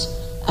temples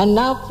and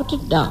now put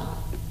it down,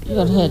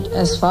 your head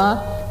as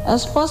far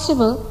as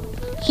possible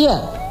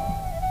here.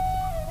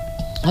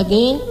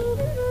 Again,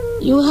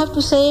 you have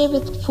to say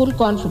with full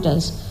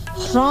confidence,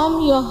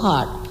 from your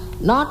heart,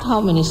 not how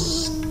many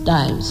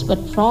times, but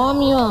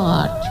from your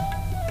heart,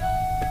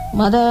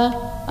 Mother,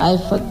 I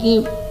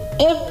forgive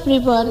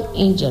everyone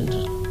in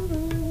general.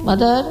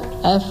 Mother,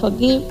 I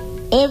forgive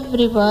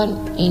everyone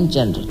in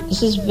general.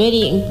 This is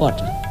very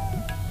important.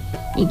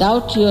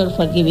 Without your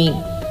forgiving,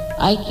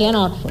 I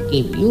cannot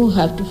forgive. You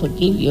have to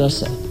forgive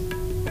yourself.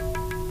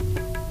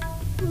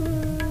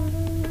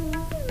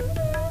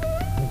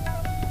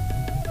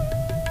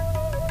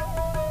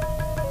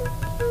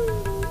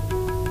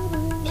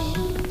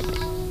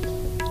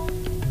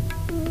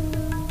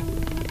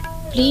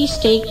 Please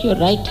take your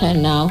right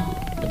hand now,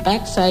 the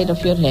back side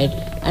of your head,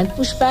 and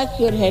push back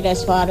your head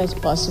as far as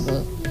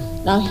possible.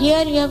 Now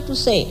here you have to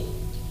say,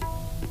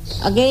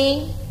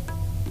 again,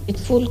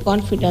 with full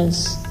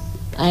confidence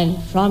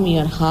and from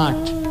your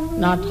heart,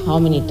 not how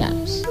many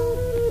times.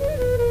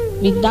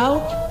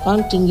 Without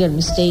counting your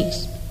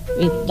mistakes,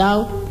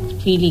 without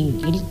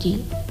feeling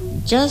guilty,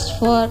 just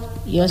for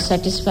your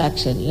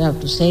satisfaction, you have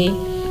to say,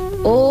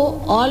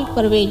 O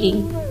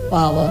all-pervading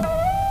power,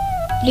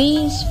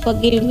 please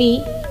forgive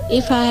me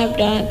if I have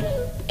done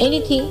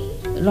anything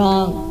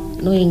wrong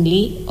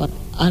knowingly or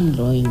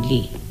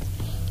unknowingly.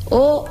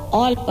 O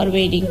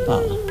all-pervading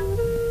power,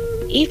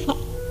 if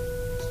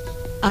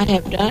I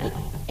have done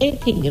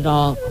anything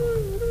wrong,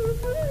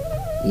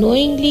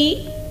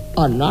 knowingly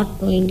or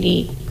not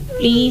knowingly,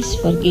 please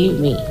forgive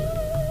me.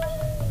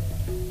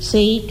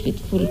 Say it with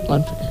full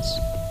confidence.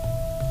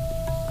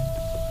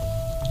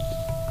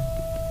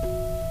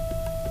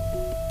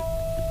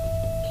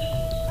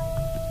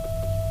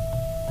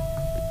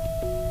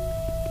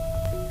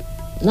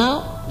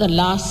 Now the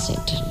last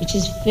sentence, which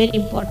is very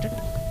important.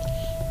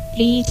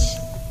 Please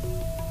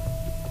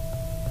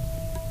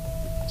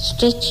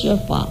stretch your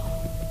palm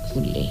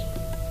fully.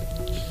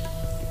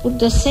 Put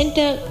the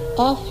center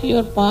of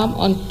your palm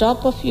on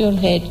top of your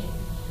head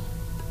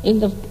on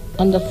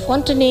the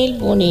fontanelle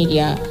bone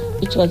area,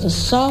 which was a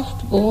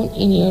soft bone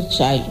in your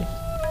childhood.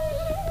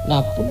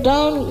 Now put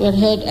down your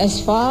head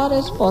as far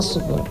as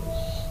possible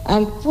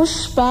and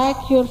push back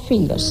your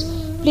fingers.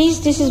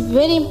 Please, this is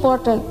very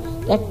important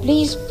that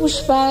please push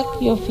back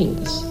your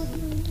fingers.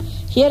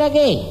 Here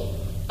again,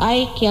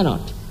 I cannot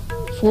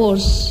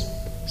force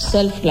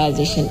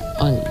self-realization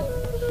on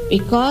you.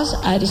 Because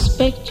I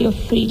respect your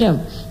freedom,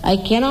 I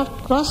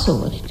cannot cross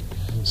over it.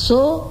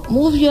 So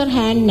move your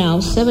hand now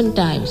 7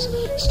 times,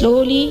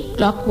 slowly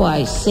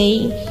clockwise,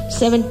 saying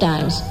 7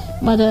 times,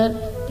 Mother,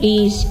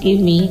 please give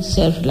me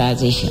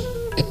self-realization.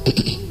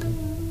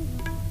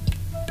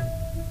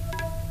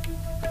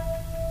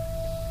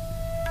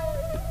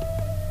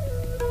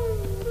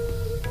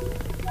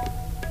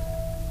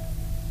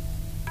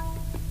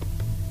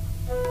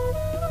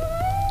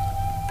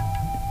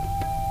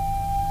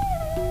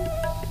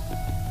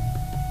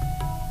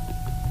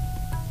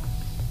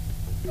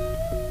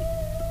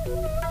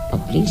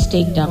 Please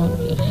take down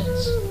your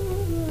hands.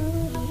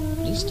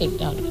 Please take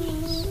down your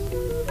hands.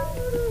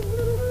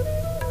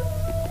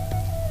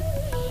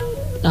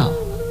 Now,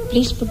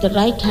 please put the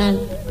right hand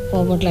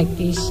forward like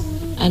this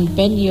and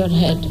bend your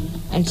head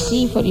and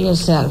see for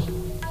yourself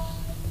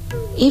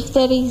if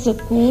there is a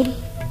cool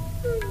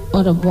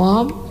or a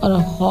warm or a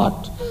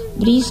hot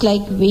breeze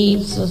like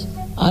waves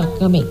are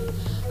coming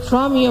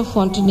from your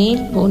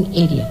fontanelle bone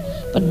area.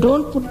 But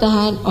don't put the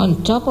hand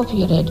on top of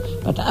your head,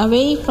 but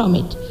away from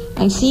it.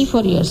 And see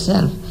for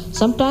yourself.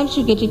 Sometimes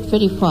you get it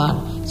very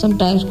far,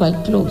 sometimes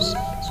quite close.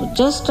 So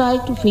just try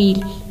to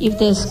feel if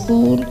there's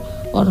cool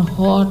or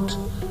hot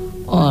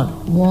or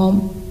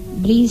warm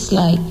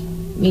breeze-like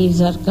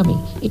waves are coming.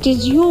 It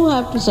is you who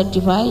have to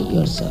certify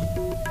yourself.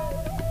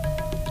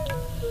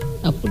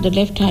 Now put the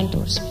left hand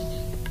towards me.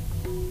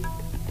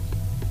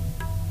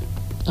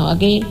 Now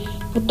again,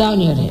 put down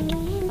your head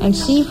and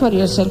see for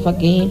yourself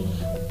again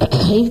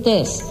if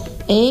there's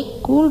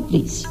a cool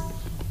breeze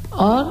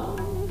or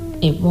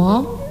a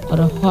warm or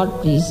a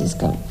hot breeze is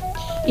coming.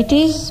 It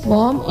is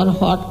warm or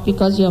hot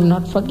because you have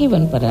not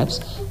forgiven perhaps,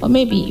 or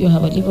maybe you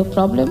have a liver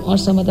problem or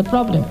some other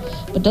problem.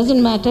 But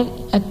doesn't matter,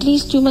 at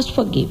least you must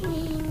forgive.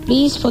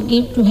 Please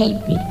forgive to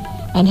help me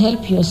and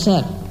help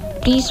yourself.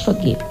 Please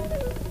forgive.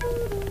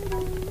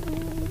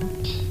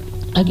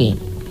 Again,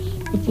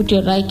 you put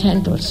your right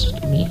hand towards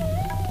me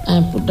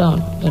and put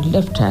down your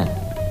left hand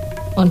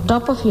on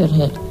top of your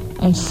head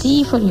and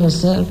see for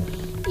yourself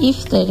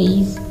if there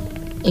is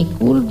a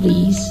cool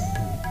breeze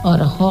or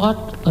a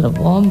hot or a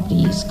warm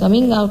breeze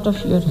coming out of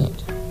your head.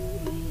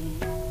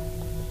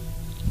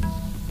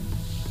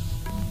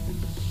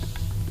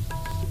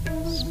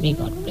 May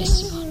God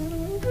bless you all.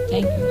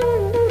 Thank you.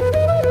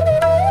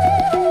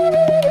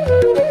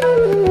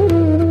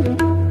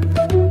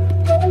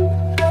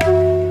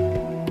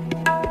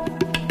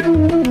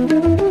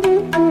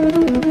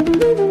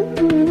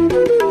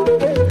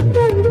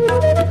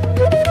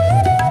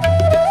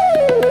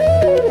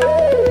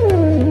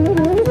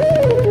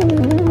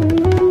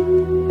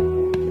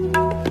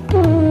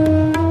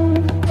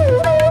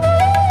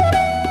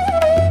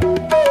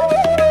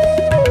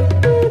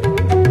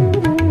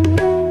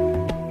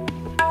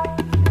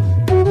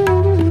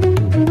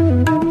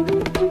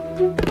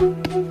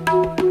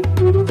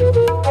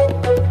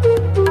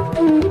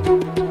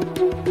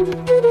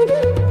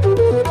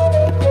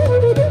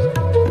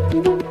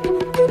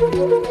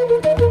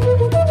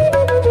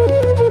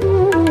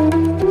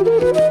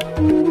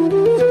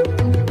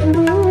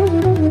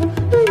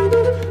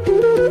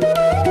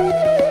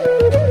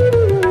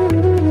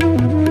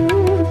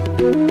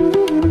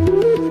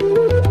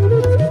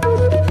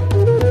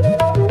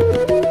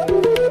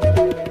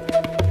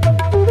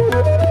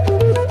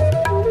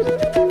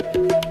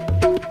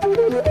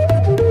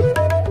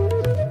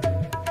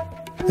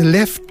 The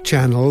left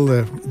channel,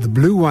 the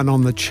blue one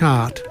on the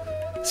chart,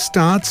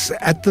 starts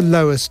at the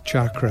lowest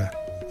chakra,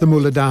 the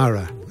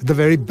Muladhara, at the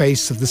very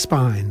base of the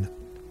spine.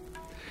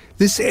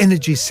 This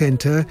energy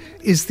center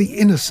is the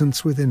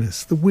innocence within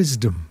us, the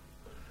wisdom,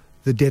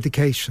 the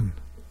dedication.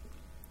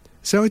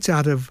 So it's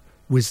out of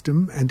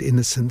wisdom and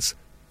innocence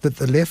that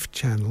the left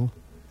channel,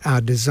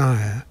 our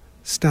desire,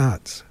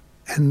 starts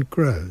and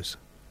grows.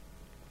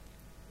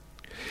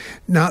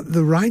 Now,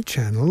 the right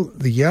channel,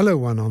 the yellow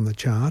one on the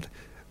chart,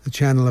 the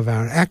channel of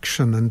our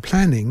action and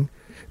planning,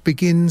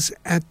 begins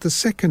at the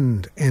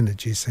second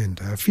energy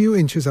center, a few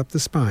inches up the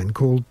spine,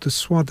 called the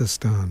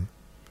Swadhisthana.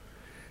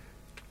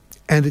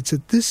 And it's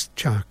at this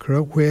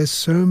chakra where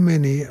so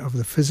many of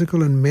the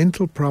physical and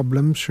mental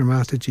problems Shri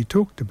Mataji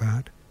talked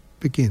about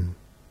begin.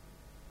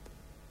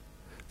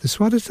 The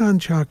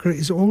Swadhisthana chakra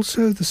is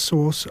also the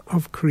source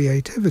of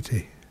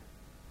creativity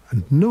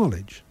and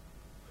knowledge.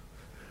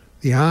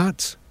 The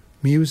arts,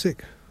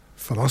 music,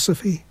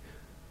 philosophy,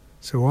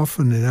 so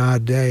often in our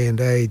day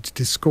and age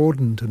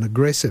discordant and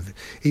aggressive,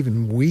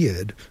 even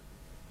weird,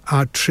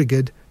 are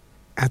triggered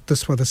at the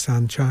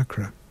Swadhisthana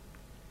chakra.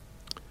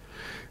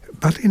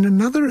 But in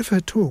another of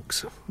her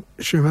talks,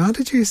 Shri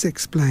Mataji has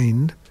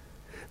explained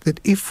that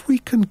if we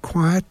can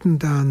quieten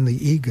down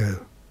the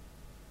ego,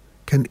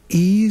 can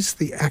ease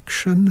the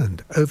action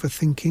and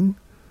overthinking,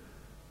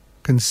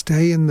 can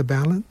stay in the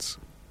balance,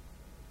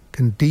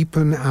 can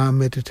deepen our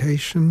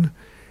meditation,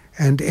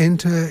 and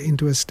enter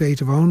into a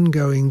state of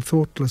ongoing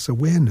thoughtless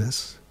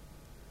awareness,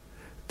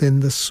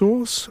 then the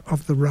source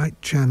of the right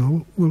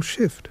channel will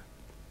shift.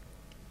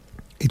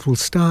 It will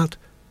start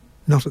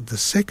not at the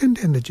second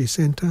energy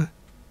center,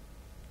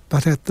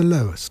 but at the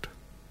lowest,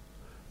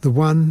 the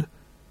one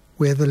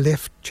where the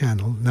left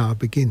channel now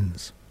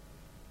begins.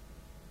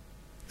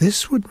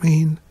 This would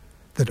mean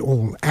that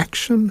all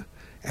action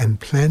and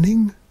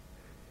planning,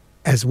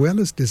 as well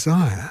as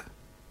desire,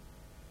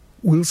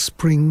 will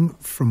spring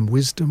from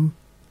wisdom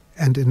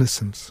and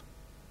innocence,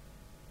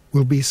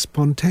 will be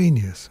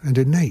spontaneous and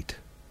innate,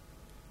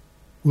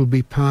 will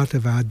be part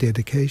of our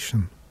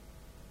dedication.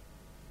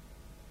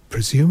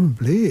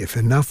 Presumably, if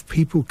enough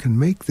people can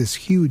make this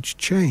huge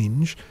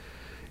change,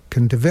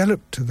 can develop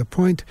to the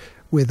point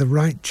where the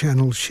right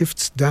channel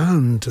shifts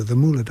down to the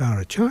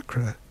Muladhara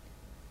chakra,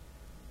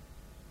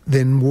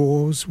 then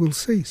wars will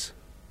cease,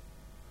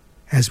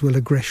 as will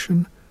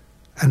aggression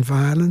and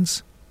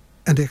violence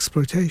and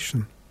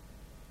exploitation.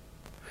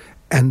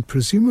 And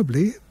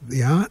presumably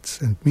the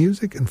arts and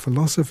music and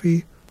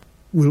philosophy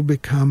will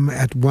become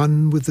at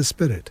one with the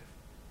spirit,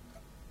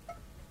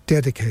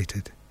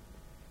 dedicated.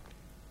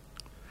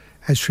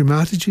 As Shri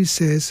Mataji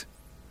says,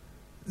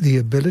 the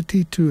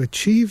ability to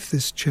achieve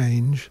this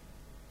change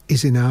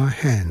is in our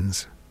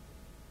hands.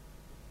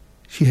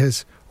 She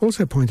has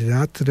also pointed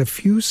out that a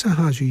few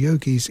Sahaja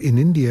yogis in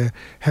India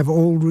have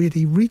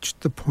already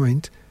reached the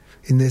point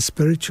in their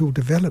spiritual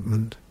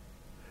development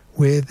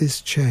where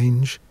this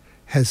change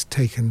has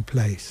taken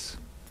place.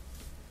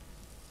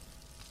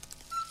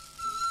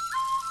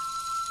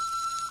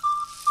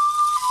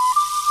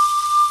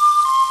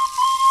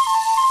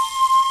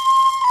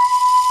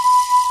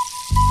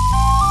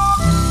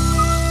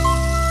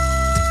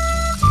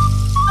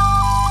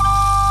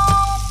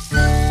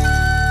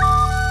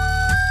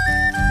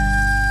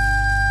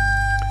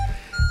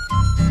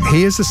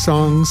 Here's a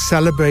song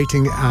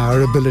celebrating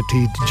our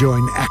ability to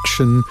join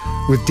action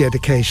with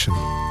dedication.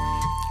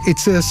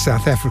 It's a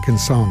South African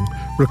song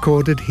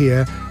recorded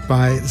here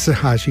by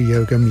Sahaja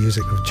Yoga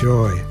Music of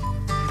Joy.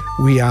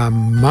 We are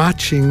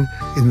marching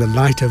in the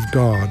light of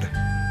God.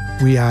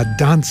 We are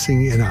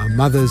dancing in our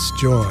mother's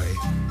joy.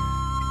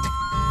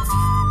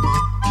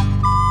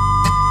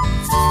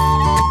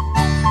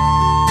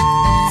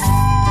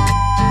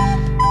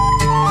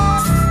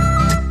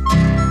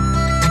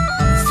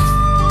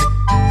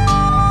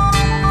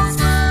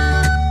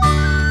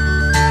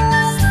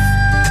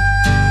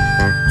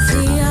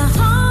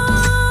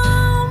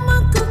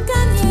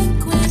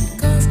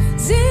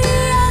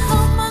 Zia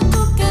homa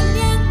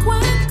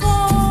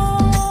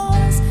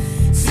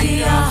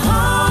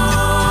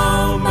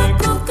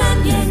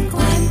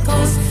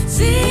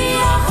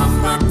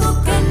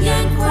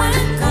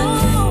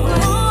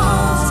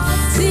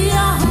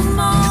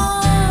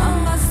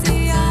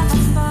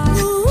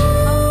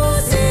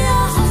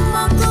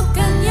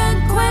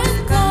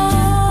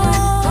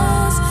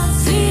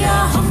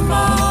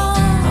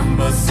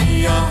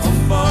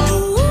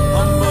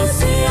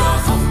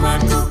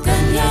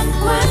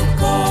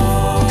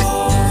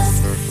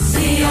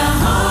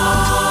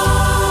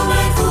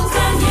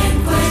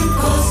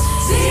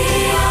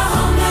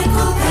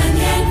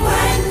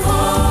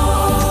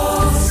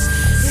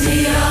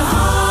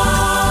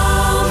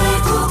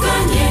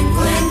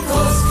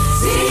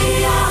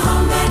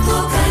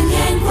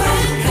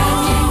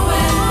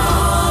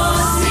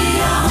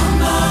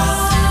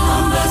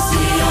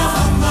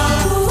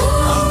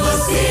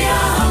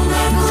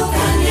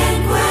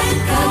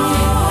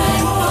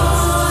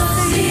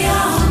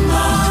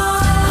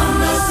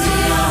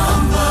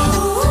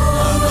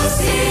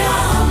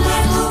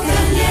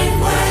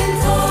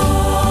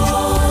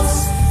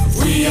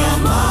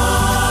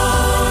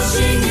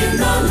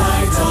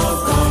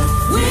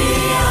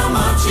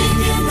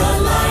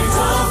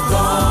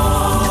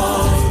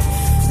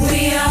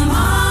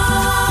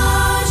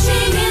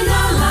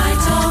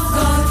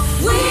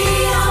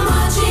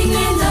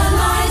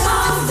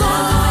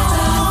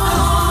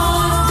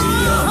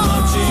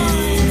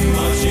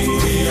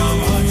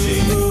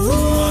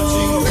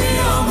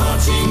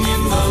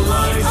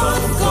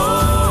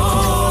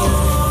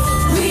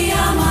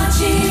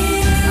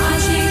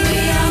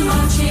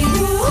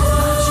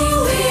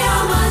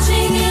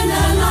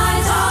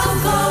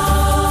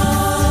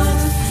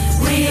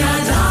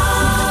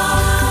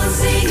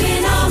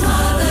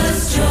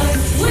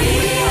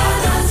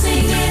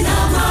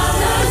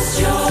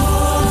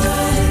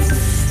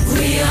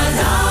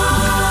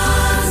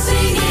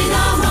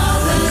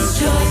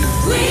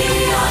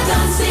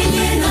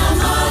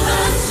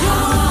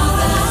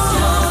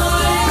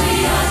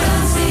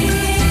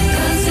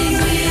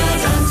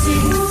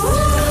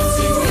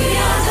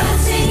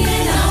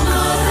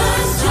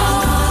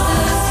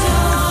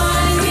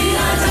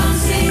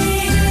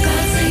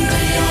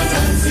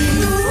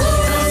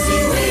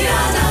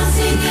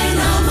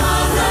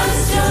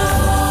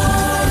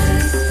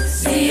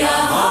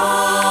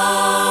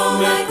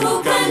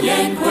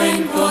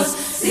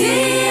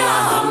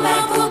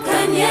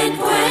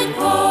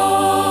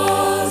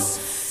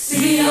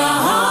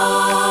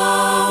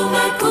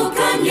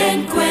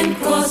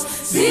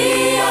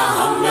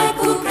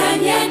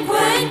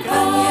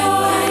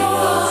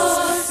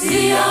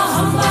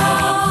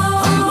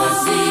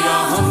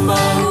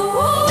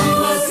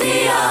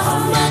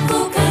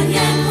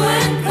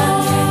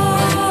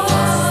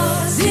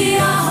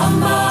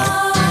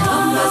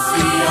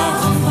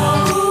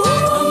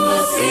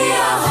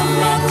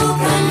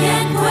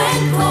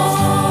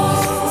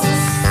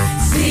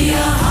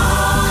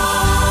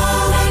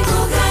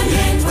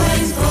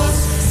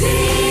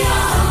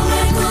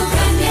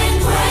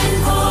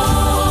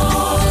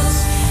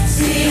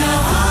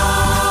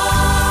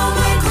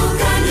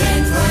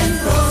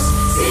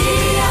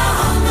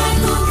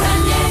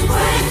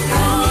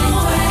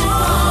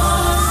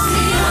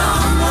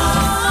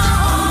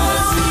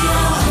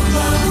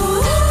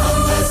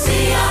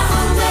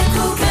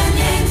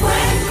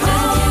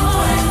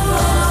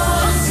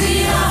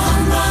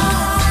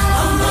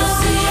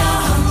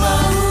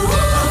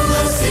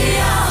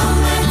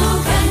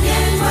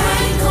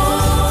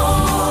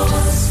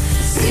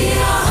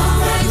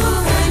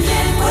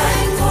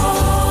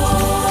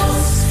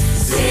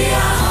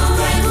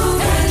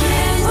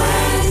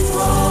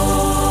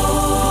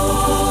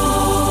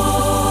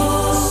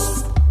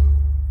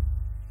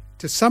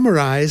To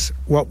summarize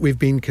what we've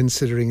been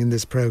considering in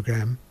this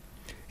program,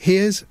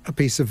 here's a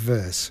piece of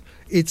verse.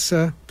 It's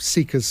a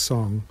seeker's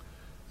song,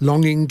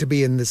 longing to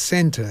be in the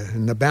center,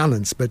 in the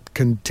balance, but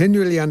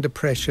continually under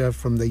pressure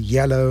from the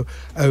yellow,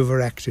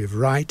 overactive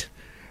right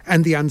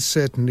and the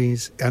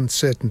uncertainties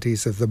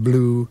of the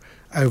blue,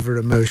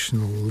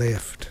 over-emotional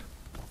left.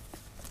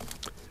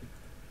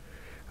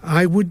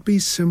 I would be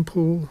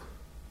simple,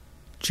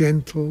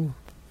 gentle,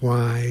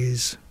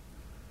 wise,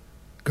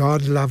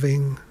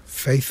 God-loving,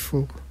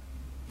 faithful,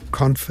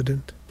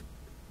 confident,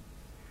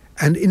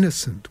 and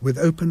innocent with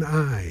open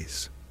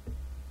eyes,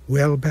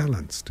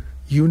 well-balanced,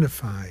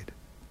 unified,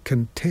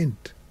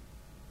 content.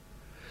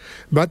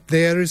 But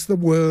there is the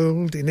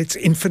world in its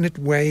infinite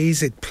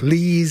ways. It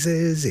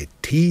pleases, it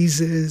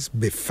teases,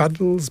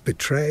 befuddles,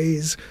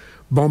 betrays,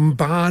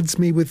 bombards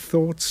me with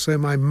thoughts so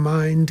my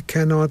mind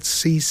cannot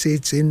cease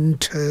its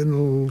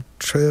internal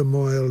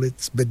turmoil,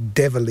 its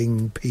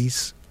bedeviling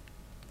peace.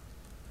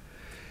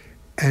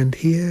 And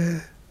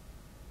here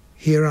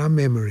are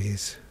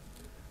memories,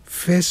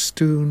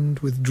 festooned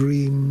with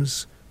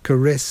dreams,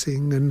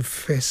 caressing and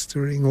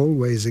festering,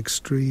 always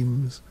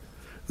extremes.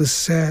 The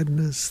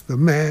sadness, the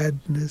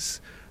madness,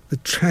 the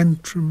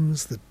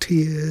tantrums, the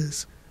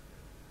tears,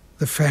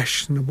 the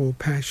fashionable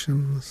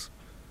passions,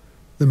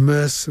 the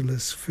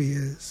merciless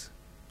fears.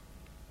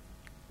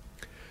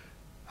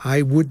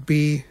 I would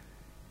be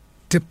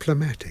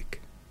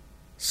diplomatic,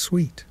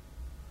 sweet,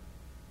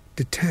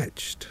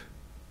 detached,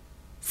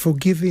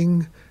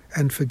 forgiving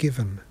and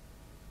forgiven,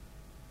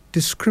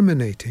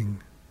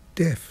 discriminating,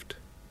 deft,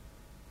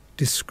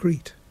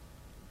 discreet,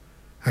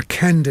 a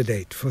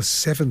candidate for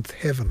seventh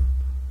heaven.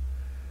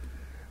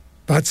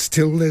 But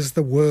still there's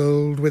the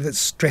world with its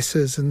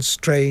stresses and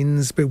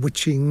strains,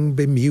 bewitching,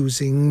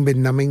 bemusing,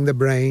 benumbing the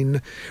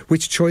brain,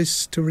 which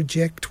choice to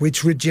reject,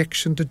 which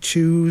rejection to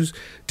choose,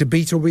 to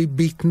beat or be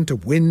beaten, to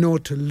win or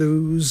to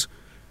lose.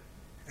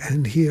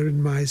 And here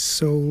in my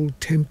soul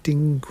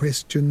tempting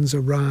questions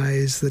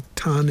arise that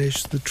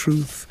tarnish the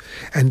truth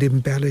and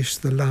embellish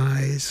the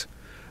lies,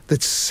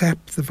 that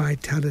sap the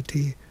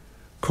vitality,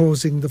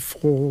 causing the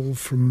fall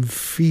from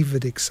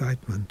fevered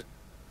excitement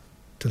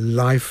to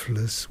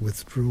lifeless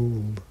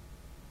withdrawal.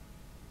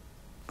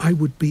 I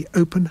would be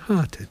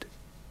open-hearted,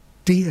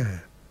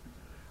 dear,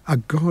 a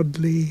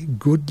godly,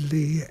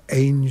 goodly,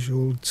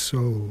 angelled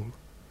soul,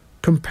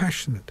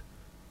 compassionate,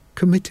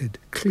 committed,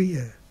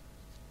 clear,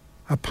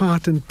 a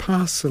part and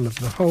parcel of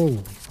the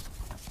whole.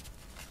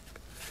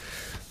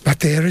 But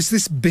there is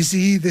this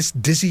busy, this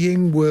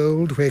dizzying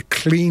world where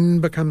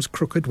clean becomes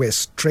crooked, where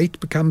straight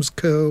becomes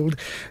curled,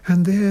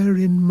 and there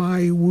in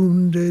my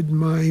wounded,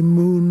 my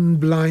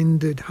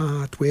moon-blinded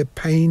heart, where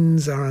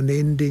pains are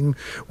unending,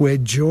 where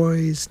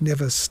joys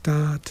never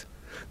start,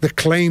 the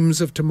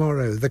claims of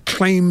tomorrow, the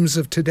claims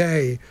of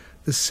today,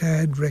 the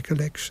sad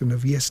recollection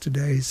of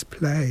yesterday's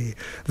play,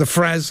 the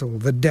frazzle,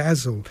 the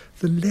dazzle,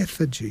 the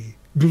lethargy,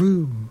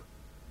 gloom,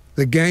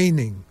 the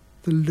gaining,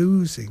 the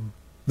losing,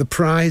 the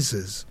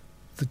prizes,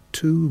 the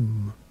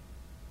tomb.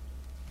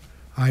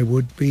 I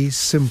would be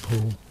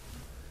simple,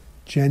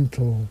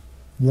 gentle,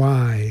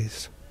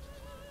 wise,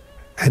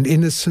 and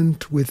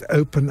innocent with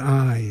open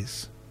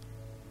eyes,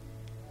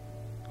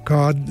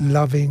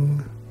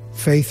 God-loving,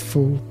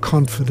 faithful,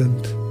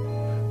 confident,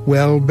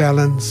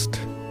 well-balanced,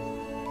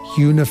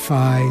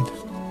 unified,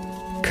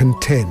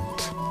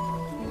 content.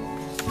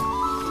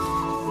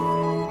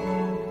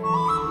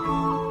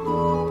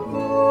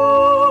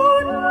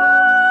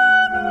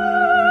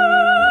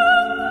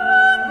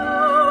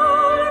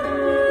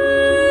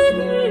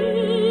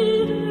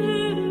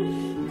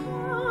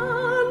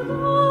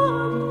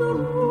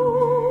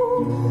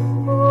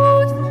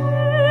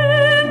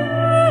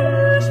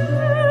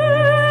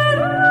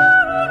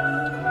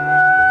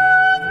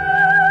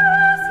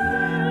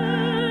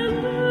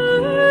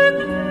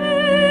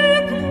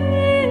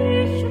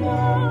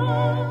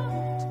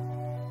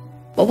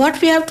 What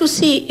we have to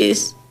see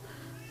is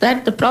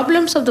that the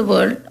problems of the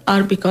world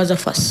are because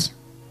of us.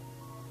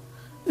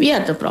 We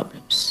are the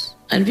problems,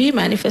 and we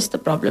manifest the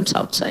problems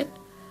outside,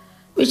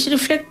 which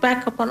reflect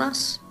back upon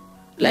us,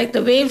 like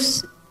the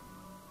waves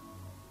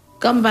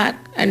come back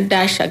and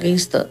dash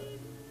against the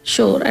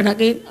shore and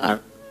again are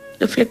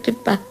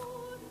reflected back.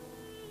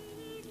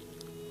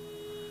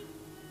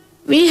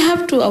 We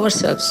have to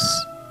ourselves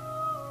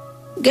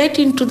get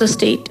into the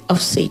state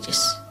of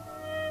sages.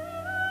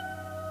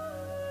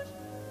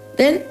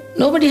 Then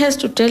nobody has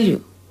to tell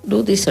you,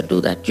 do this or do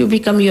that. You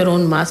become your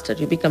own master,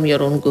 you become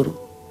your own guru,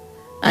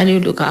 and you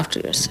look after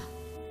yourself.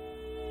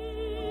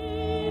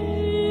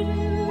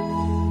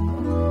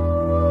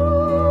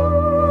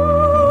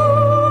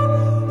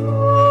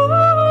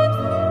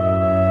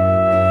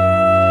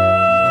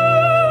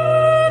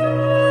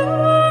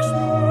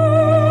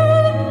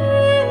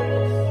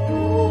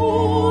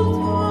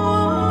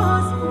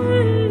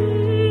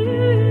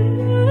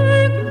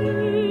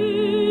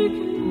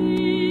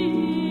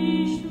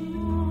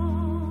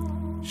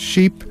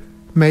 Sheep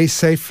may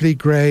safely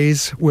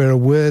graze where a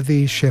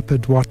worthy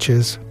shepherd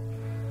watches.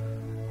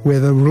 Where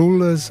the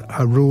rulers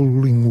are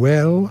ruling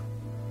well,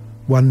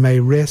 one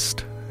may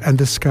rest and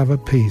discover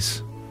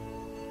peace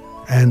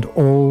and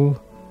all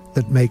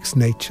that makes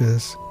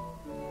natures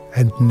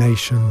and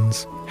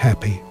nations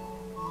happy.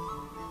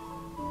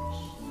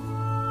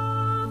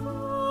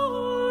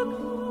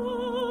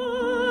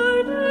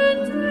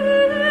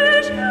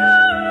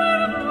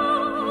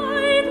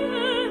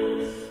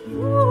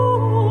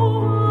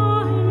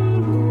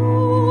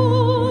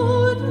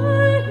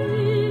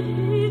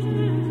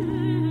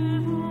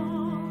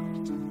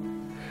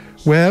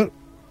 Well,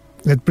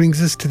 that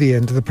brings us to the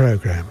end of the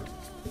program.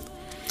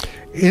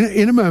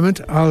 In a moment,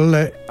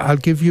 I'll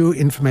give you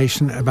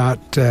information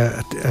about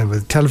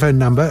the telephone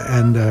number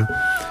and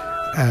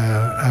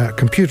a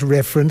computer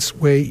reference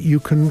where you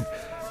can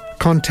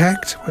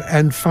contact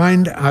and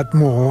find out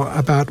more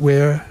about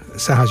where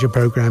Sahaja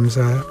programs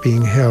are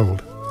being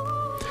held.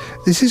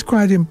 This is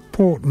quite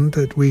important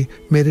that we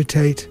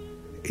meditate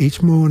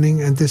each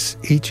morning and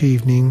each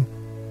evening,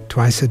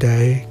 twice a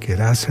day, get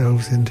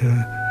ourselves into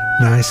a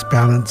nice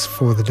balance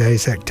for the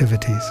day's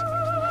activities.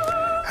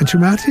 And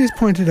Srimati has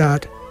pointed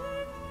out,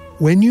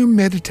 when you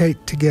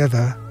meditate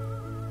together,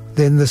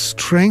 then the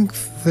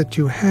strength that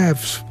you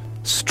have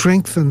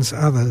strengthens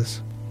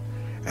others,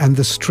 and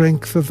the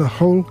strength of the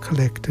whole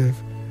collective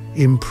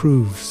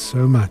improves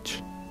so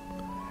much.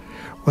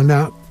 Well,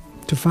 now,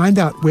 to find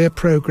out where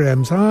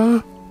programs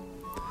are,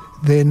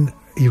 then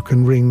you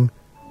can ring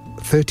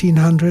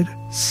 1300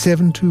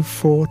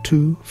 724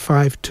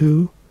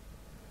 252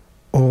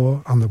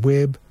 or on the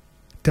web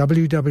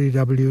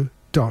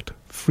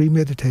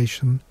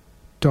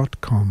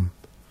www.freemeditation.com.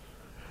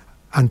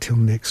 Until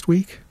next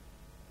week,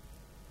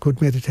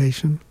 good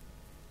meditation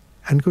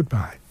and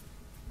goodbye.